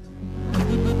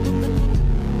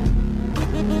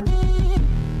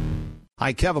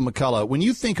 Hi, Kevin McCullough. When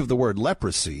you think of the word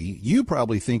leprosy, you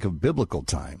probably think of biblical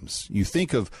times. You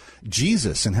think of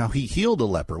Jesus and how he healed a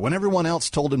leper when everyone else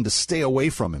told him to stay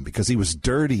away from him because he was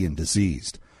dirty and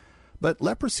diseased. But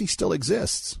leprosy still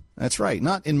exists. That's right,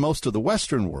 not in most of the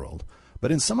Western world,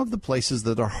 but in some of the places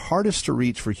that are hardest to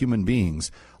reach for human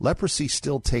beings, leprosy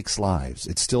still takes lives.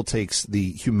 It still takes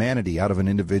the humanity out of an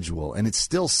individual, and it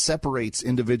still separates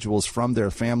individuals from their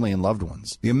family and loved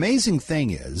ones. The amazing thing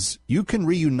is, you can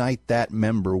reunite that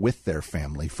member with their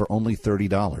family for only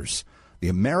 $30. The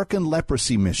American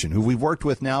Leprosy Mission, who we've worked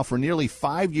with now for nearly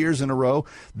 5 years in a row,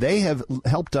 they have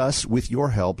helped us, with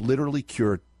your help, literally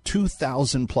cure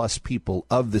 2,000 plus people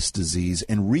of this disease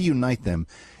and reunite them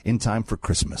in time for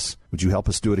Christmas. Would you help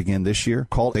us do it again this year?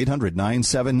 Call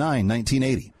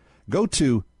 800-979-1980. Go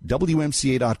to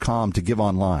WMCA.com to give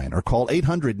online or call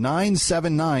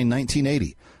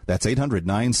 800-979-1980. That's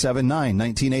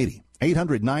 800-979-1980.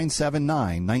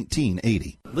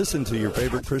 800-979-1980. Listen to your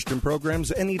favorite Christian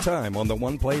programs anytime on the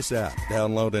One Place app.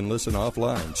 Download and listen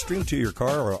offline. Stream to your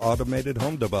car or automated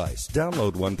home device.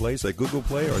 Download One Place at Google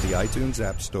Play or the iTunes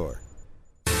App Store.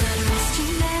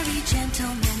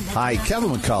 Hi,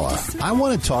 Kevin McCullough. I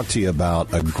want to talk to you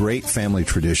about a great family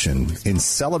tradition in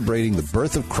celebrating the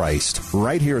birth of Christ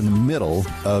right here in the middle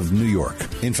of New York.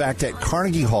 In fact, at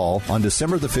Carnegie Hall on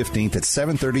December the 15th at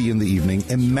 7:30 in the evening,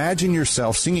 imagine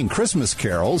yourself singing Christmas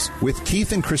carols with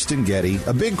Keith and Kristen Getty,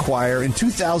 a big choir, and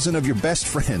 2,000 of your best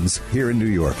friends here in New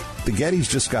York. The Gettys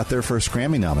just got their first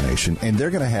Grammy nomination, and they're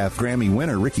going to have Grammy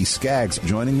winner Ricky Skaggs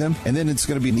joining them. And then it's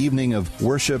going to be an evening of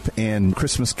worship and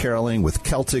Christmas caroling with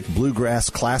Celtic,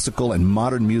 bluegrass, classical, and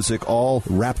modern music, all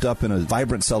wrapped up in a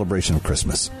vibrant celebration of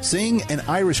Christmas. Sing an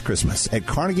Irish Christmas at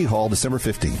Carnegie Hall December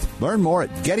 15th. Learn more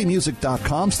at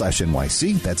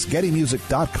gettymusic.com/NYC. That's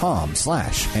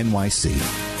gettymusic.com/NYC.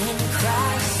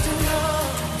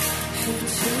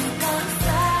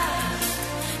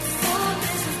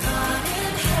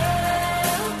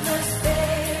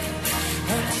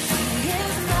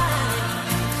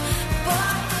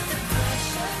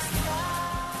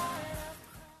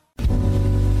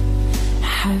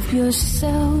 Have you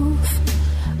yourself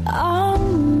a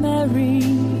merry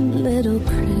little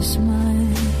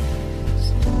Christmas.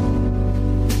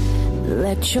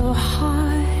 Let your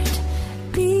heart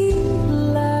be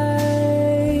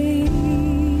light.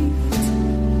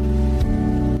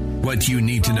 What you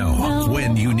need to know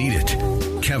when you need it.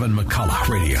 Kevin McCullough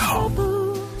Radio.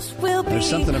 There's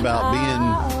something about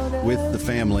being with the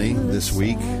family this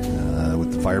week,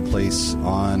 with the fireplace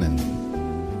on and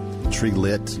the tree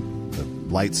lit, the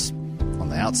lights on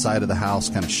the outside of the house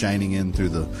kind of shining in through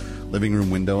the living room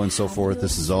window and so forth.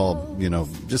 This is all,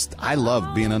 I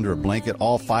love being under a blanket,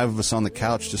 all five of us on the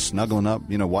couch just snuggling up,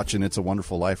 watching It's a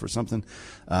Wonderful Life or something.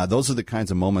 Those are the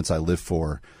kinds of moments I live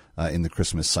for in the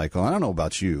Christmas cycle. I don't know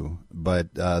about you, but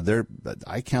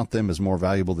I count them as more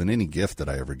valuable than any gift that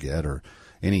I ever get or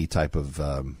any type of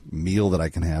meal that I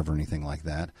can have or anything like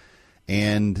that.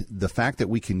 And the fact that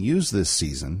we can use this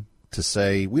season to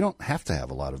say we don't have to have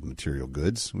a lot of material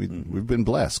goods. We've been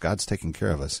blessed. God's taken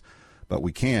care of us. But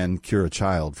we can cure a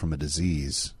child from a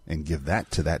disease and give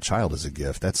that to that child as a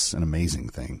gift. That's an amazing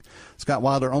thing. Scott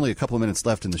Wilder, only a couple of minutes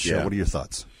left in the show. Yeah. What are your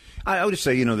thoughts? I would just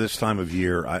say, this time of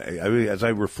year, as I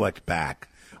reflect back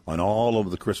on all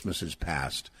of the Christmases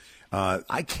past,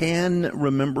 I can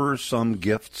remember some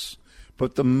gifts,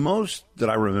 but the most that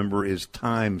I remember is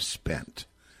time spent.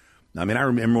 I mean, I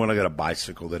remember when I got a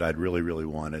bicycle that I'd really, really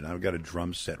wanted. I got a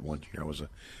drum set one year. I was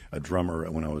a drummer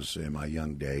when I was in my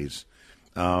young days.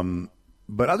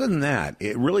 But other than that,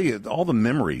 it really, all the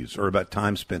memories are about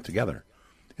time spent together.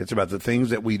 It's about the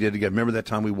things that we did together. Remember that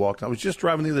time we walked? I was just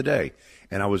driving the other day,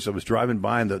 and I was driving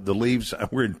by, and the leaves,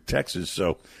 we're in Texas,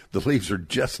 so the leaves are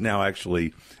just now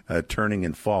actually turning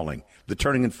and falling. The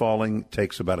turning and falling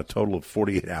takes about a total of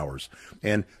 48 hours.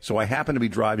 And so I happened to be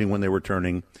driving when they were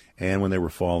turning and when they were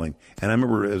falling. And I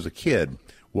remember as a kid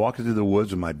walking through the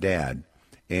woods with my dad,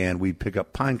 and we'd pick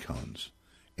up pine cones.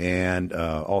 And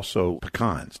also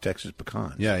pecans, Texas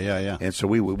pecans. Yeah. And so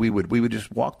we would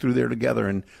just walk through there together,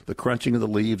 and the crunching of the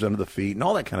leaves under the feet and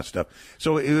all that kind of stuff.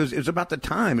 So it was about the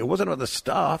time. It wasn't about the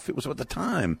stuff. It was about the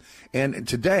time. And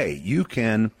today you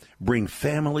can bring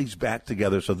families back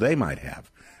together so they might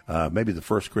have maybe the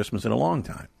first Christmas in a long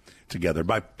time together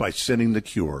by sending the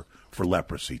cure for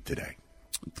leprosy today.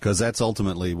 Because that's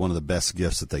ultimately one of the best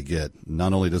gifts that they get.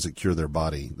 Not only does it cure their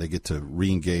body, they get to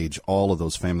re-engage all of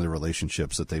those family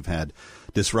relationships that they've had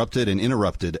disrupted and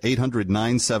interrupted.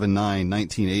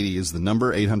 800-979-1980 is the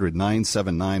number,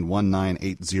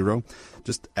 800-979-1980.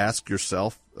 Just ask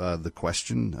yourself the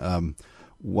question,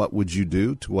 what would you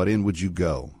do? To what end would you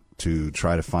go to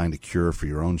try to find a cure for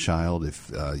your own child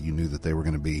if you knew that they were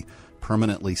going to be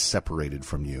permanently separated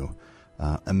from you?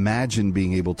 Imagine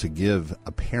being able to give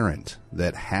a parent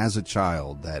that has a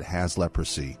child that has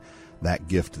leprosy that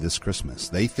gift this Christmas.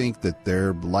 They think that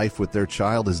their life with their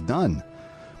child is done.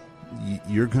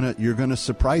 You're gonna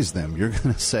surprise them. You're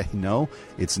gonna say, no,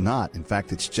 it's not. In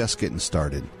fact, it's just getting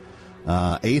started.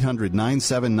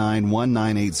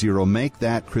 800-979-1980. Make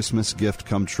that Christmas gift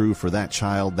come true for that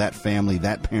child, that family,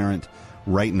 that parent.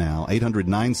 Right now,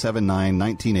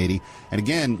 800-979-1980. And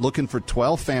again, looking for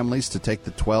 12 families to take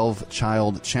the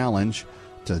 12-child challenge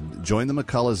to join the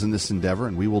McCulloughs in this endeavor,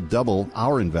 and we will double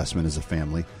our investment as a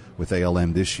family with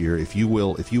ALM this year if you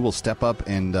will step up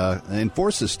and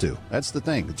force us to. That's the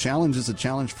thing. The challenge is a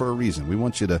challenge for a reason. We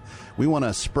want to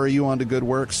spur you on to good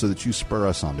works so that you spur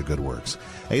us on to good works.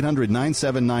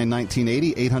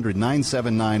 800-979-1980,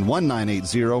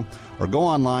 800-979-1980, or go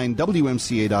online,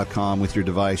 WMCA.com with your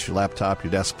device, your laptop, your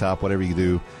desktop, whatever you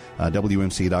do,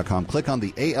 WMCA.com. Click on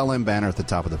the ALM banner at the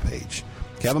top of the page.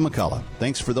 Kevin McCullough,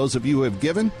 thanks for those of you who have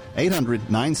given,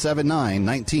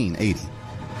 800-979-1980.